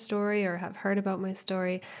know my story or have heard about my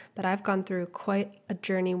story, but I've gone through quite a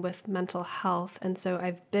journey with mental health. And so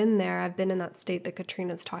I've been there. I've been in that state that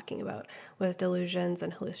Katrina's talking about with delusions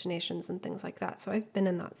and hallucinations and things like that. So I've been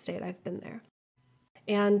in that state. I've been there.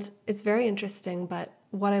 And it's very interesting, but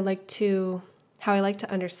how I like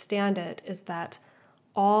to understand it is that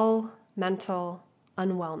all mental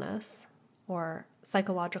unwellness or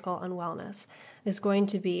psychological unwellness is going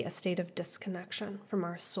to be a state of disconnection from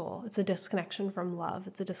our soul. It's a disconnection from love.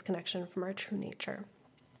 It's a disconnection from our true nature.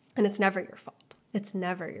 And it's never your fault. It's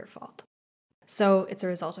never your fault. So it's a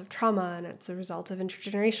result of trauma, and it's a result of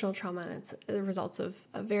intergenerational trauma, and it's a result of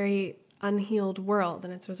a very unhealed world,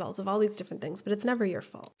 and it's a result of all these different things, but it's never your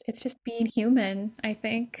fault. It's just being human, I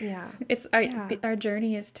think. Yeah. It's our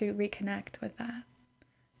journey is to reconnect with that.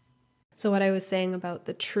 So what I was saying about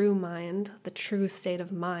the true mind, the true state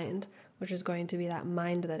of mind, which is going to be that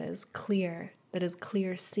mind that is clear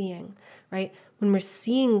seeing, right? When we're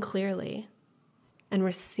seeing clearly and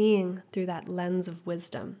we're seeing through that lens of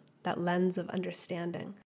wisdom, that lens of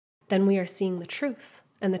understanding, then we are seeing the truth,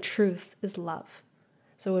 and the truth is love.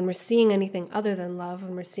 So when we're seeing anything other than love,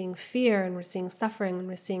 when we're seeing fear and we're seeing suffering and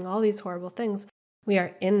we're seeing all these horrible things, we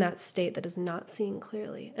are in that state that is not seeing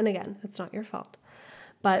clearly. And again, it's not your fault.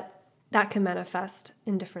 But that can manifest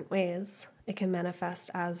in different ways. It can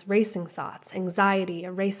manifest as racing thoughts, anxiety,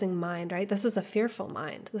 a racing mind, right? This is a fearful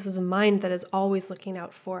mind. This is a mind that is always looking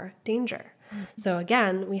out for danger. Mm-hmm. So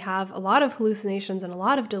again, we have a lot of hallucinations, and a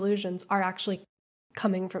lot of delusions are actually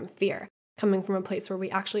coming from fear, coming from a place where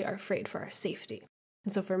we actually are afraid for our safety.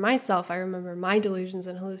 And so for myself, I remember my delusions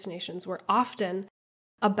and hallucinations were often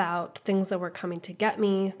about things that were coming to get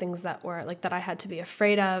me, things that were like that I had to be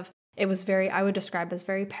afraid of. It was I would describe as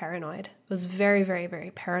very paranoid. It was very, very, very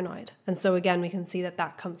paranoid. And so again, we can see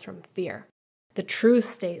that comes from fear. The true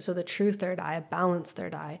state, so the true third eye, a balanced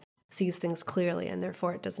third eye, sees things clearly, and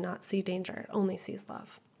therefore it does not see danger. It only sees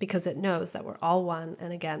love. because it knows that we're all one.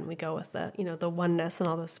 And again, we go with the, the oneness and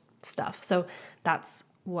all this stuff. So that's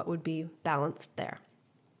what would be balanced there.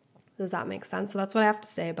 Does that make sense? So that's what I have to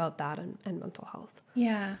say about that and mental health.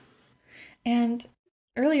 Yeah. And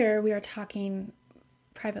earlier we were talking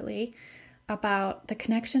privately about the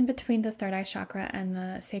connection between the third eye chakra and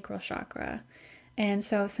the sacral chakra. And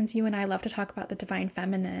so since you and I love to talk about the divine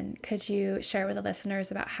feminine, could you share with the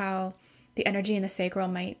listeners about how the energy in the sacral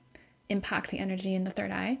might impact the energy in the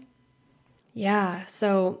third eye? Yeah.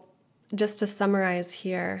 So just to summarize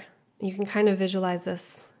here, you can kind of visualize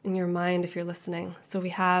this in your mind if you're listening. So we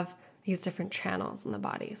have these different channels in the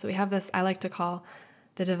body. So we have this, I like to call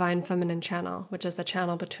the divine feminine channel, which is the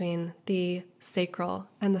channel between the sacral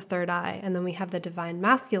and the third eye. And then we have the divine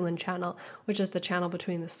masculine channel, which is the channel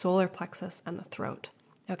between the solar plexus and the throat.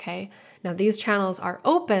 Okay. Now these channels are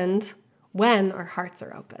opened when our hearts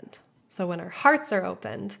are opened. So when our hearts are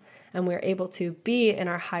opened and we're able to be in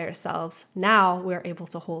our higher selves, now we're able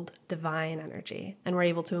to hold divine energy and we're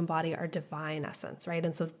able to embody our divine essence, right?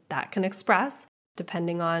 And so that can express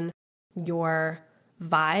depending on your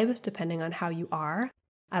vibe, depending on how you are,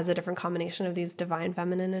 as a different combination of these divine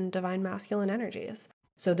feminine and divine masculine energies.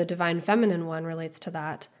 So the divine feminine one relates to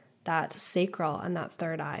that sacral and that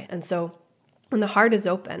third eye. And so when the heart is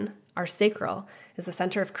open, our sacral is the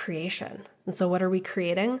center of creation. And so what are we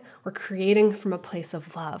creating? We're creating from a place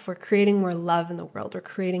of love. We're creating more love in the world. We're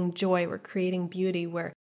creating joy. We're creating beauty.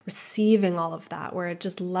 We're receiving all of that. We're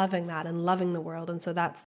just loving that and loving the world. And so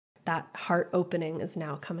that heart opening is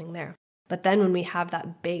now coming there. But then when we have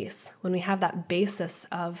that base, when we have that basis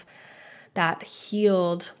of that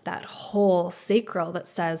healed, that whole sacral that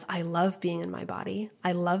says, I love being in my body.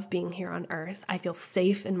 I love being here on earth. I feel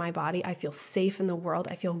safe in my body. I feel safe in the world.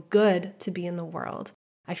 I feel good to be in the world.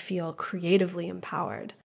 I feel creatively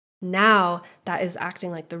empowered. Now that is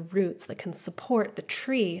acting like the roots that can support the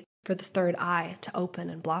tree for the third eye to open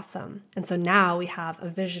and blossom. And so now we have a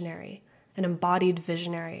visionary, an embodied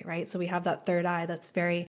visionary, right? So we have that third eye that's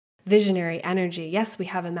very visionary energy. Yes, we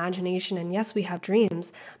have imagination and yes, we have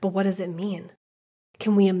dreams, but what does it mean?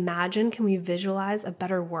 Can we imagine? Can we visualize a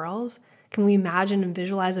better world? Can we imagine and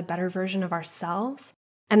visualize a better version of ourselves?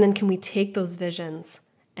 And then can we take those visions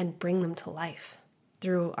and bring them to life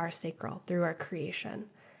through our sacral, through our creation?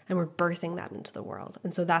 And we're birthing that into the world.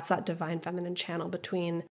 And so that's that divine feminine channel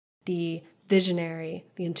between the visionary,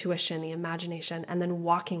 the intuition, the imagination, and then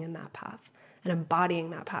walking in that path and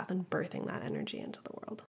embodying that path and birthing that energy into the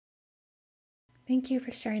world. Thank you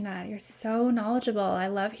for sharing that. You're so knowledgeable. I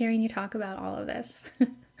love hearing you talk about all of this.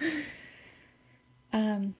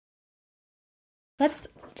 Let's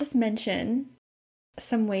just mention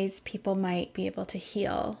some ways people might be able to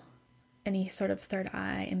heal any sort of third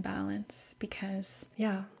eye imbalance, because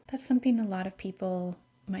that's something a lot of people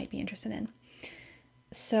might be interested in.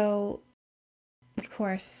 So, of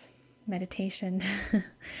course, meditation,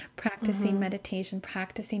 practicing meditation,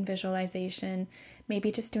 practicing visualization,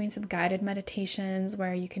 maybe just doing some guided meditations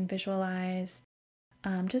where you can visualize.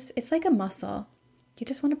 It's like a muscle. You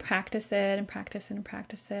just want to practice it and practice it and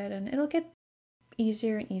practice it, and it'll get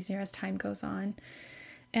easier and easier as time goes on.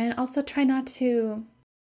 And also try not to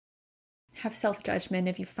have self-judgment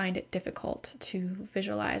if you find it difficult to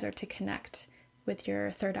visualize or to connect with your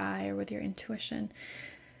third eye or with your intuition.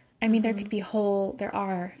 I mean, there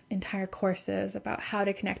are entire courses about how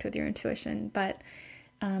to connect with your intuition, but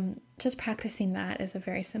just practicing that is a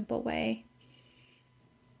very simple way.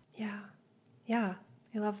 Yeah,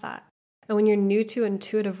 I love that. And when you're new to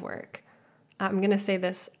intuitive work, I'm going to say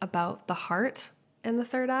this about the heart and the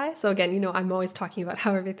third eye. So again, I'm always talking about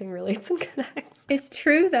how everything relates and connects. It's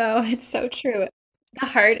true, though. It's so true. The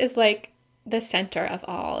heart is like the center of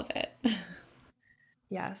all of it.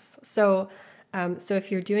 Yes. So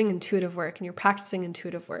if you're doing intuitive work and you're practicing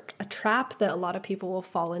intuitive work, a trap that a lot of people will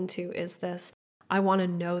fall into is this: I want to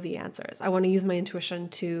know the answers. I want to use my intuition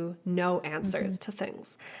to know answers to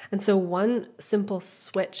things. And so one simple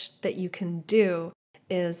switch that you can do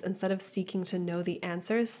is, instead of seeking to know the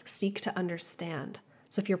answers, seek to understand.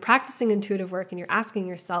 So if you're practicing intuitive work and you're asking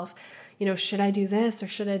yourself, should I do this or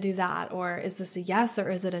should I do that? Or is this a yes or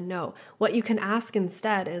is it a no? What you can ask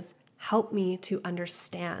instead is, help me to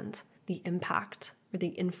understand the impact or the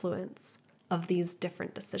influence of these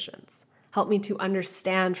different decisions. Help me to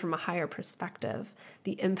understand from a higher perspective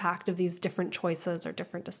the impact of these different choices or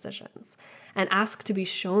different decisions, and ask to be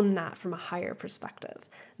shown that from a higher perspective.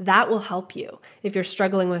 That will help you. If you're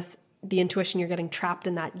struggling with the intuition, you're getting trapped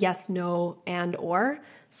in that yes, no, and or,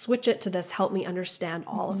 switch it to this: help me understand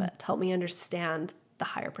all of it. Help me understand the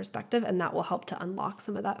higher perspective, and that will help to unlock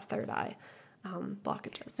some of that third eye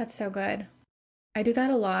blockages. That's so good. I do that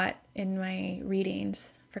a lot in my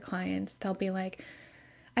readings. for clients, they'll be like,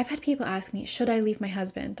 I've had people ask me, should I leave my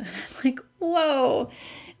husband? And I'm like, whoa,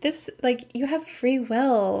 this, like, you have free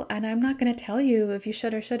will, and I'm not going to tell you if you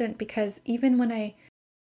should or shouldn't, because even when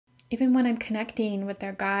I'm connecting with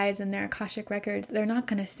their guides and their Akashic records, they're not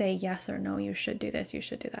going to say yes or no, you should do this, you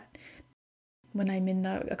should do that. When I'm in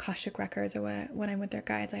the Akashic records or when I'm with their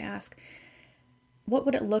guides, I ask, what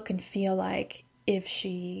would it look and feel like if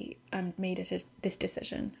she made this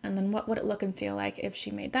decision? And then what would it look and feel like if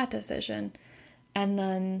she made that decision? And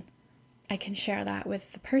then I can share that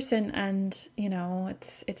with the person, and, you know,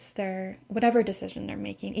 it's their, whatever decision they're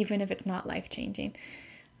making, even if it's not life-changing.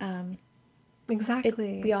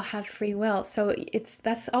 Exactly. We all have free will. So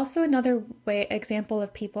that's also another example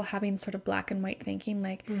of people having sort of black and white thinking,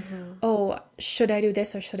 like, oh, should I do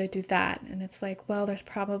this or should I do that? And it's like, well, there's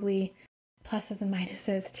probably pluses and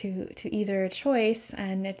minuses to either choice,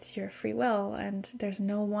 and it's your free will, and there's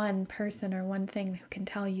no one person or one thing who can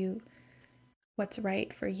tell you what's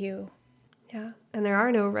right for you. Yeah. And there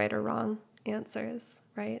are no right or wrong answers,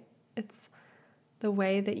 right? It's the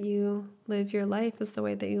way that you live your life is the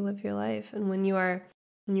way that you live your life. And when you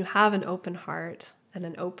have an open heart and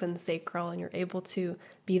an open sacral, and you're able to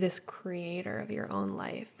be this creator of your own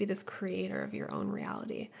life, be this creator of your own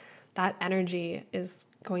reality, that energy is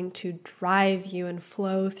going to drive you and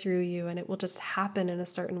flow through you, and it will just happen in a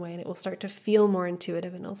certain way, and it will start to feel more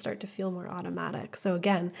intuitive, and it'll start to feel more automatic. So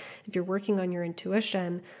again, if you're working on your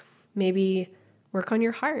intuition, maybe work on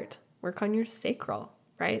your heart, work on your sacral,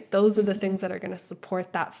 right? Those are the things that are going to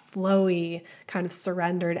support that flowy kind of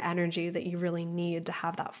surrendered energy that you really need to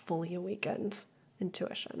have that fully awakened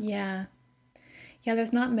intuition. Yeah. Yeah,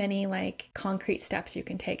 there's not many like concrete steps you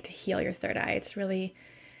can take to heal your third eye. It's really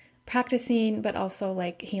practicing, but also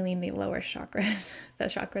like healing the lower chakras, the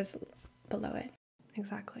chakras below it.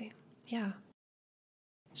 Exactly. Yeah.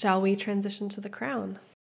 Shall we transition to the crown?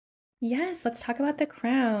 Yes, let's talk about the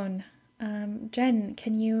crown. Jenn,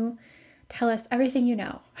 can you tell us everything you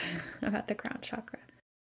know about the crown chakra?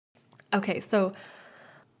 Okay, so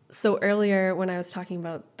earlier when I was talking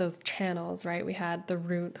about those channels, right, we had the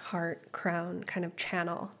root, heart, crown kind of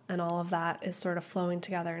channel, and all of that is sort of flowing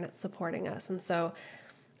together and it's supporting us. And so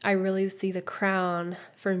I really see the crown,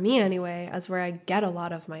 for me anyway, as where I get a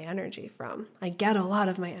lot of my energy from. I get a lot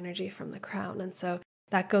of my energy from the crown. And so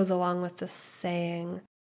that goes along with the saying,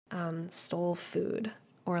 soul food,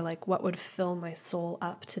 or like what would fill my soul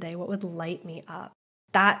up today? What would light me up?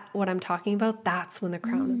 That, what I'm talking about, that's when the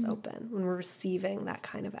crown is open, when we're receiving that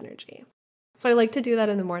kind of energy. So I like to do that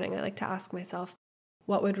in the morning. I like to ask myself,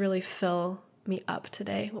 what would really fill me up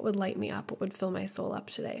today? What would light me up? What would fill my soul up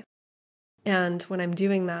today? And when I'm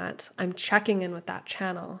doing that, I'm checking in with that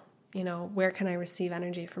channel. You know, where can I receive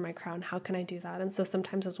energy from my crown? How can I do that? And so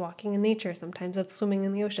sometimes it's walking in nature. Sometimes it's swimming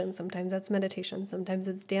in the ocean. Sometimes it's meditation. Sometimes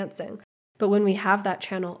it's dancing. But when we have that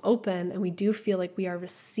channel open and we do feel like we are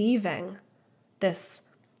receiving this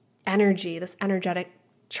energy, this energetic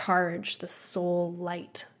charge, this soul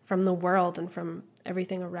light from the world and from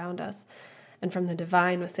everything around us and from the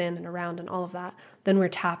divine within and around and all of that, then we're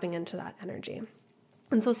tapping into that energy.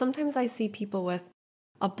 And so sometimes I see people with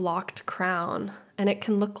a blocked crown, and it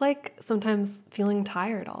can look like sometimes feeling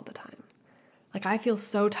tired all the time. Like I feel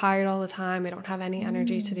so tired all the time. I don't have any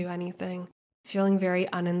energy to do anything, feeling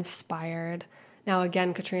very uninspired. Now,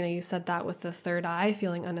 again, Katrina, you said that with the third eye,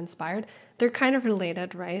 feeling uninspired. They're kind of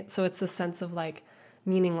related, right? So it's the sense of like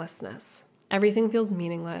meaninglessness. Everything feels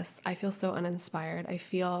meaningless. I feel so uninspired. I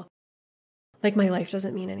feel like my life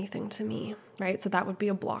doesn't mean anything to me, right? So that would be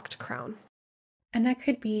a blocked crown. And that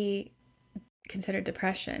could be considered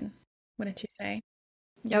depression, wouldn't you say?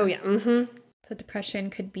 Yeah. Oh, yeah. Mm-hmm. So depression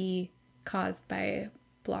could be caused by a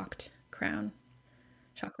blocked crown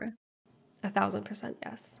chakra. 1,000%.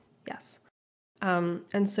 Yes. Yes.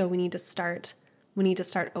 And so we need to start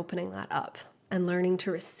opening that up and learning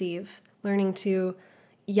to receive, learning to,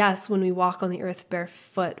 yes, when we walk on the earth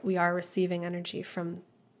barefoot, we are receiving energy from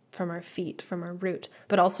our feet, from our root,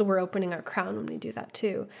 but also we're opening our crown when we do that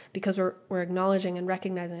too, because we're acknowledging and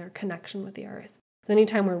recognizing our connection with the earth. So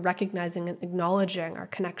anytime we're recognizing and acknowledging our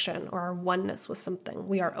connection or our oneness with something,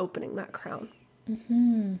 we are opening that crown.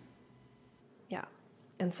 Mm-hmm. Yeah.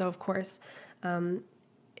 And so, of course,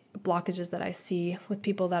 blockages that I see with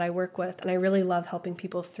people that I work with, and I really love helping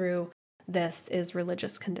people through this, is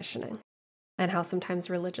religious conditioning, and how sometimes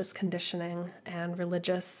religious conditioning and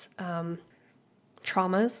religious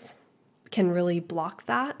traumas can really block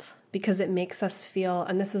that, because it makes us feel,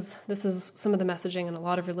 and this is some of the messaging in a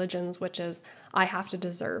lot of religions, which is, I have to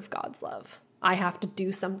deserve God's love. I have to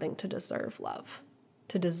do something to deserve love,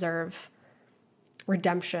 to deserve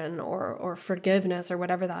redemption or forgiveness or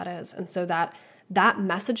whatever that is. And so that that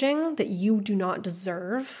messaging that you do not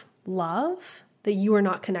deserve love, that you are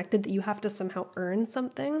not connected, that you have to somehow earn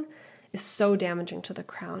something, is so damaging to the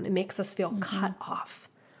crown. It makes us feel cut off.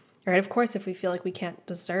 Right? Of course, if we feel like we can't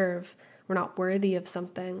deserve, we're not worthy of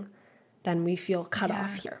something, then we feel cut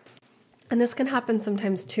off here. And this can happen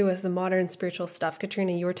sometimes too with the modern spiritual stuff.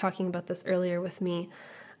 Katrina, you were talking about this earlier with me,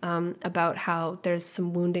 about how there's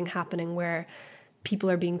some wounding happening where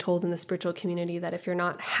people are being told in the spiritual community that if you're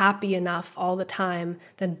not happy enough all the time,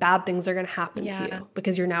 then bad things are going to happen to you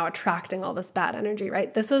because you're now attracting all this bad energy,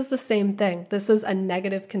 right? This is the same thing. This is a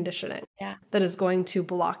negative conditioning that is going to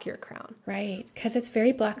block your crown. Right. Because it's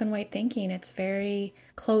very black and white thinking. It's very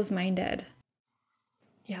closed-minded.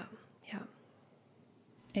 Yeah.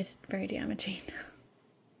 It's very damaging.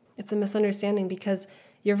 It's a misunderstanding because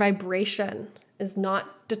your vibration is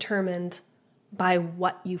not determined by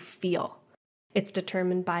what you feel. It's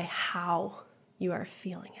determined by how you are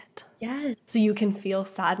feeling it. Yes. So you can feel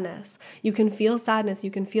sadness. You can feel sadness.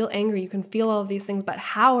 You can feel angry. You can feel all of these things, but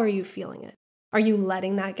how are you feeling it? Are you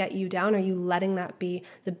letting that get you down? Are you letting that be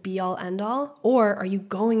the be-all, end-all? Or are you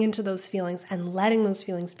going into those feelings and letting those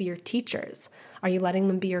feelings be your teachers? Are you letting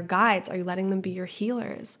them be your guides? Are you letting them be your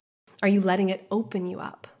healers? Are you letting it open you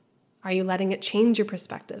up? Are you letting it change your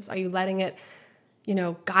perspectives? Are you letting it,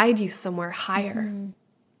 guide you somewhere higher?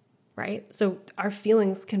 Right? So our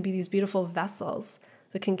feelings can be these beautiful vessels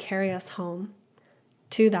that can carry us home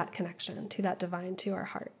to that connection, to that divine, to our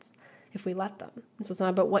hearts, if we let them. And so it's not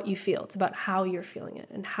about what you feel. It's about how you're feeling it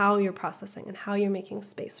and how you're processing and how you're making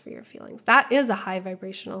space for your feelings. That is a high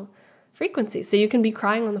vibrational frequency. So you can be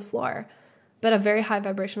crying on the floor, but a very high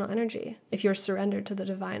vibrational energy if you're surrendered to the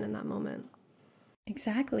divine in that moment.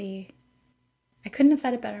 Exactly. I couldn't have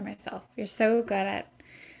said it better myself. You're so good at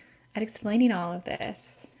explaining all of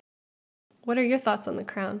this. What are your thoughts on the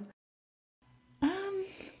crown?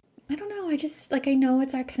 I don't know. I know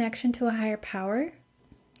it's our connection to a higher power.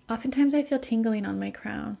 Oftentimes I feel tingling on my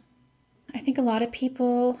crown. I think a lot of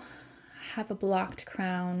people have a blocked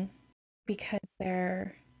crown because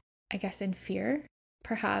they're, I guess, in fear.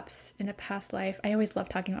 Perhaps in a past life. I always love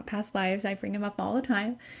talking about past lives. I bring them up all the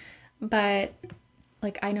time. But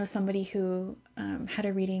I know somebody who had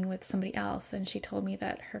a reading with somebody else, and she told me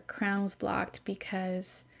that her crown was blocked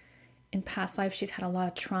because in past life she's had a lot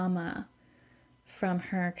of trauma from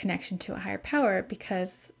her connection to a higher power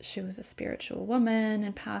because she was a spiritual woman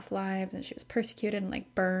in past lives and she was persecuted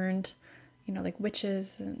and burned, like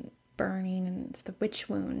witches and burning, and it's the witch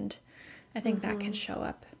wound. I think that can show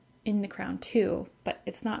up in the crown too, but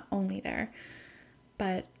it's not only there.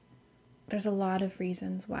 But there's a lot of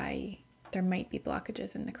reasons why there might be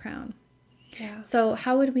blockages in the crown. Yeah. So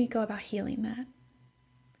how would we go about healing that?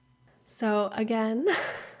 So again,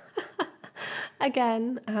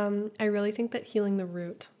 I really think that healing the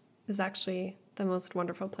root is actually the most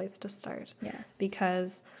wonderful place to start. Yes.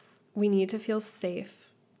 Because we need to feel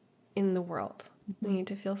safe in the world. We need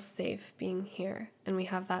to feel safe being here. And we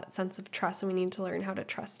have that sense of trust, and we need to learn how to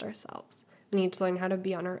trust ourselves. We need to learn how to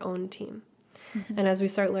be on our own team. And as we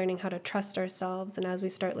start learning how to trust ourselves, and as we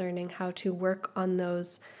start learning how to work on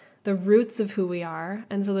the roots of who we are,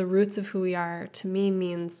 and so the roots of who we are to me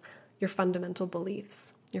means your fundamental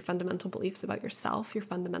beliefs about yourself, your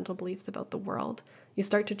fundamental beliefs about the world. You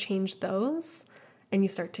start to change those and you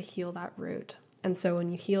start to heal that root. And so when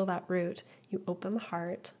you heal that root, you open the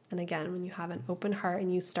heart. And again, when you have an open heart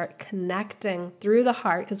and you start connecting through the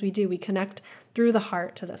heart, because we connect through the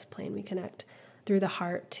heart to this plane. We connect through the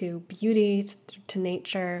heart to beauty, to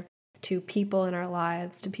nature, to people in our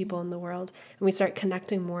lives, to people in the world. And we start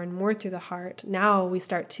connecting more and more through the heart. Now we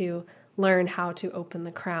start to learn how to open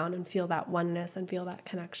the crown and feel that oneness and feel that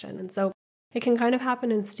connection. And so it can kind of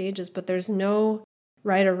happen in stages, but there's no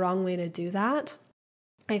right or wrong way to do that.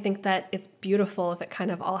 I think that it's beautiful if it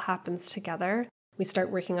kind of all happens together. We start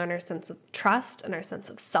working on our sense of trust and our sense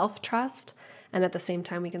of self-trust. And at the same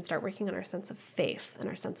time, we can start working on our sense of faith and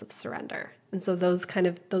our sense of surrender. And so those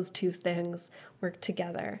two things work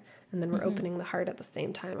together. And then we're opening the heart at the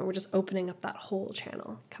same time. And we're just opening up that whole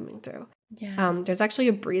channel coming through. Yeah. There's actually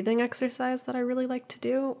a breathing exercise that I really like to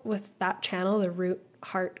do with that channel, the root,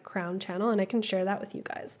 heart, crown channel. And I can share that with you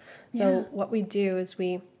guys. So what we do is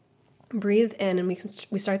we breathe in, and we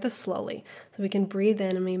start this slowly. So we can breathe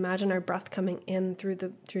in and we imagine our breath coming in through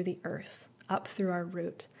the earth, up through our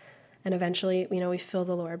root. And eventually, we fill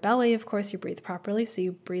the lower belly. Of course, you breathe properly. So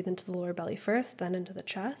you breathe into the lower belly first, then into the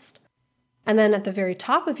chest. And then at the very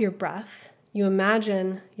top of your breath, you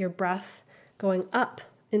imagine your breath going up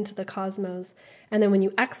into the cosmos. And then when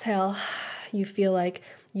you exhale, you feel like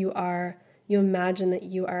you are you imagine that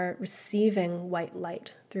you are receiving white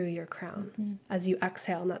light through your crown as you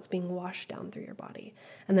exhale, and that's being washed down through your body.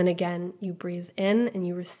 And then again, you breathe in and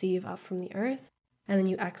you receive up from the earth, and then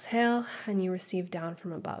you exhale and you receive down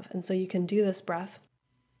from above. And so you can do this breath.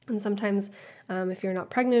 And sometimes if you're not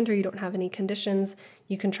pregnant or you don't have any conditions,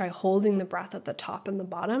 you can try holding the breath at the top and the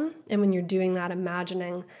bottom. And when you're doing that,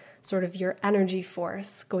 imagining sort of your energy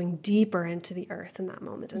force going deeper into the earth in that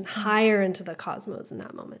moment and higher into the cosmos in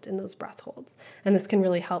that moment, in those breath holds. And this can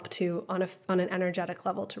really help to, on an energetic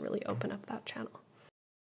level, to really open up that channel.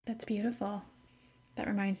 That's beautiful. That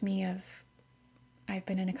reminds me of, I've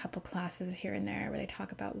been in a couple classes here and there where they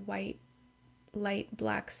talk about white light,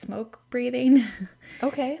 black smoke breathing.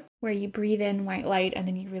 Okay. Where you breathe in white light and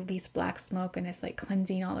then you release black smoke, and it's like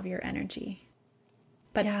cleansing all of your energy.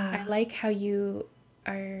 But I like how you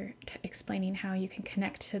are explaining how you can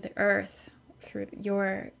connect to the earth through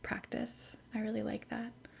your practice. I really like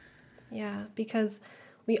that. Yeah, because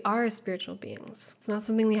we are spiritual beings. It's not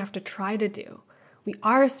something we have to try to do. We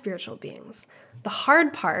are spiritual beings. The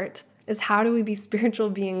hard part is, how do we be spiritual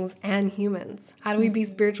beings and humans? How do we be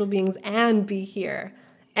spiritual beings and be here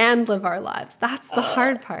and live our lives? That's the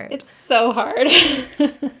hard part. It's so hard.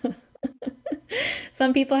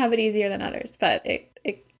 Some people have it easier than others, but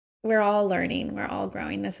we're all learning. We're all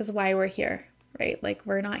growing. This is why we're here, right? Like,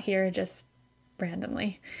 we're not here just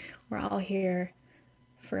randomly. We're all here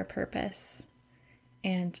for a purpose.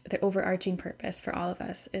 And the overarching purpose for all of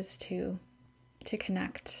us is to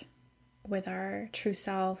connect with our true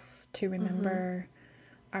self, to remember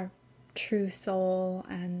our true soul,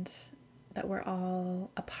 and that we're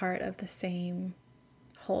all a part of the same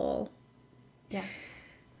whole. Yes.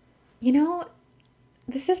 You know,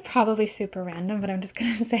 this is probably super random, but I'm just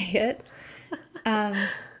going to say it.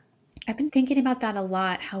 I've been thinking about that a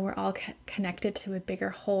lot, how we're all connected to a bigger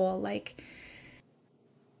whole. Like,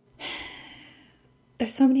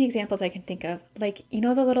 there's so many examples I can think of. Like, you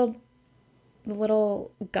know, the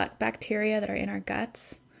little gut bacteria that are in our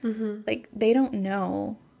guts? Like, they don't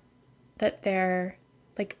know that they're,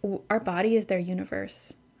 like, our body is their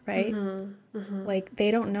universe, right? Like, they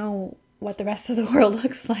don't know what the rest of the world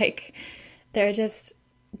looks like. They're just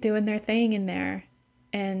doing their thing in there.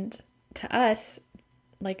 And to us,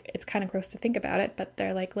 like, it's kind of gross to think about it, but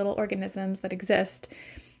they're like little organisms that exist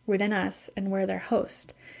within us, and we're their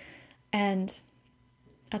host. And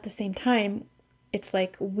at the same time, it's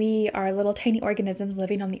like we are little tiny organisms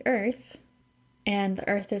living on the earth, and the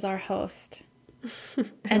earth is our host.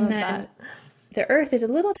 And then the earth is a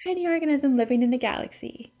little tiny organism living in the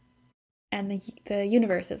galaxy, and the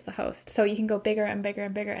universe is the host. So you can go bigger and bigger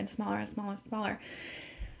and bigger and smaller and smaller and smaller.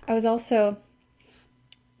 I was also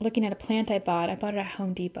looking at a plant I bought. I bought it at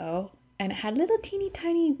Home Depot, and it had little teeny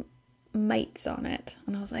tiny mites on it.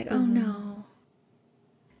 And I was like, oh no.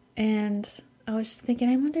 And I was just thinking,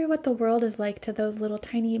 I wonder what the world is like to those little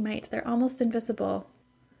tiny mites. They're almost invisible,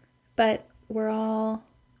 but we're all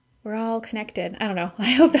connected. I don't know.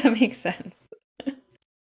 I hope that makes sense.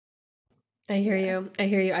 I hear you. I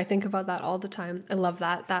hear you. I think about that all the time. I love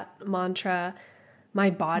that mantra. My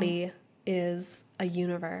body is a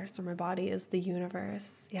universe, or my body is the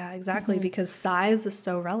universe. Yeah, exactly. Because size is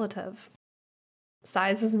so relative.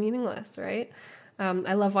 Size is meaningless, right?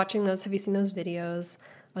 I love watching those. Have you seen those videos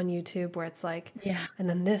on YouTube where it's like, and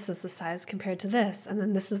then this is the size compared to this, and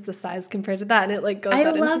then this is the size compared to that, and it like goes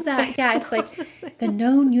out into space. I love that. Yeah, it's like the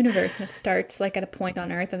known universe, and it starts like at a point on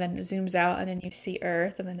Earth, and then it zooms out, and then you see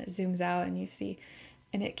Earth, and then it zooms out, and you see,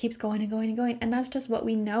 and it keeps going and going and going, and that's just what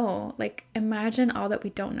we know. Like, imagine all that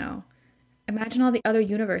we don't know. Imagine all the other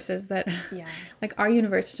universes that, like, our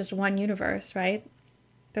universe is just one universe, right?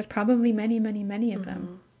 There's probably many, many, many of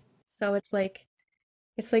them. So it's like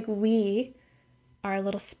we are a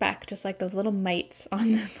little speck, just like those little mites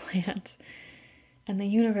on the plant. And the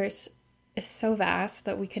universe is so vast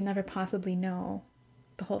that we could never possibly know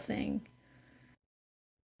the whole thing.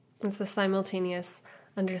 It's the simultaneous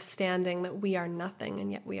understanding that we are nothing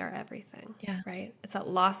and yet we are everything, right? It's that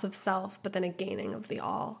loss of self, but then a gaining of the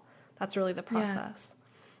all. That's really the process.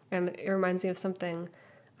 And it reminds me of something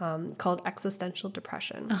called existential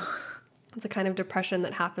depression. It's a kind of depression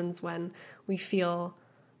that happens when we feel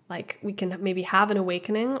like we can maybe have an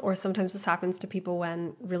awakening, or sometimes this happens to people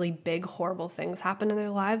when really big, horrible things happen in their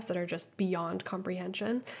lives that are just beyond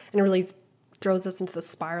comprehension, and it really throws us into the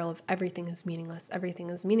spiral of everything is meaningless, everything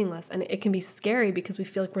is meaningless. And it can be scary because we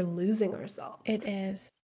feel like we're losing ourselves. It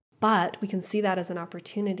is. But we can see that as an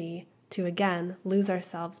opportunity to, again, lose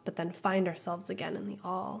ourselves, but then find ourselves again in the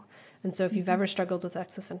all. And so if you've ever struggled with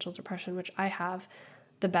existential depression, which I have,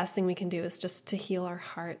 the best thing we can do is just to heal our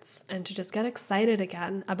hearts and to just get excited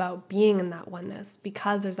again about being in that oneness,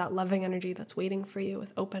 because there's that loving energy that's waiting for you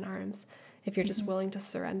with open arms if you're just willing to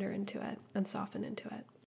surrender into it and soften into it.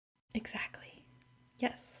 Exactly.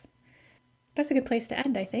 Yes. That's a good place to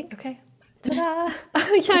end, I think. Okay. Ta-da! Yeah,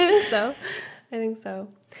 I think so.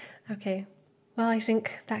 Okay. Well, I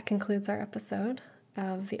think that concludes our episode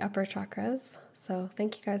of the upper chakras. So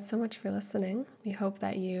thank you guys so much for listening. We hope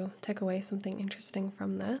that you took away something interesting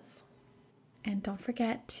from this. And don't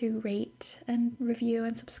forget to rate and review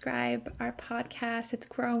and subscribe our podcast. It's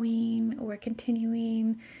growing, we're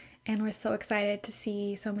continuing, and we're so excited to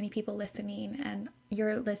see so many people listening, and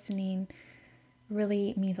your listening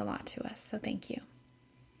really means a lot to us. So thank you.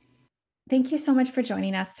 Thank you so much for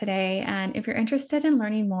joining us today. And if you're interested in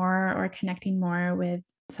learning more or connecting more with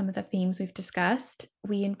some of the themes we've discussed,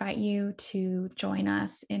 we invite you to join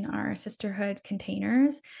us in our sisterhood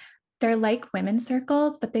containers. They're like women's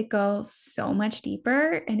circles, but they go so much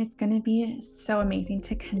deeper, and it's going to be so amazing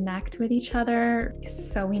to connect with each other.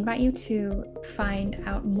 So we invite you to find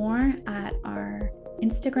out more at our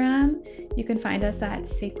Instagram. You can find us at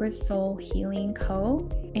Sacred Soul Healing Co.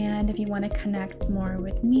 And if you want to connect more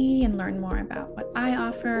with me and learn more about what I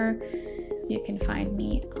offer, you can find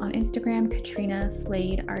me on Instagram, Katrina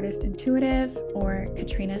Slade Artist Intuitive, or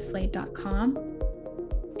katrinaslade.com.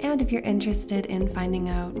 And if you're interested in finding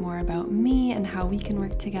out more about me and how we can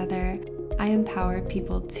work together, I empower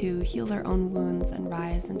people to heal their own wounds and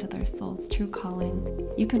rise into their soul's true calling.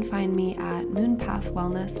 You can find me at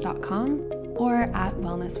moonpathwellness.com or at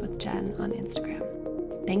Wellness with Jenn on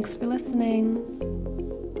Instagram. Thanks for listening.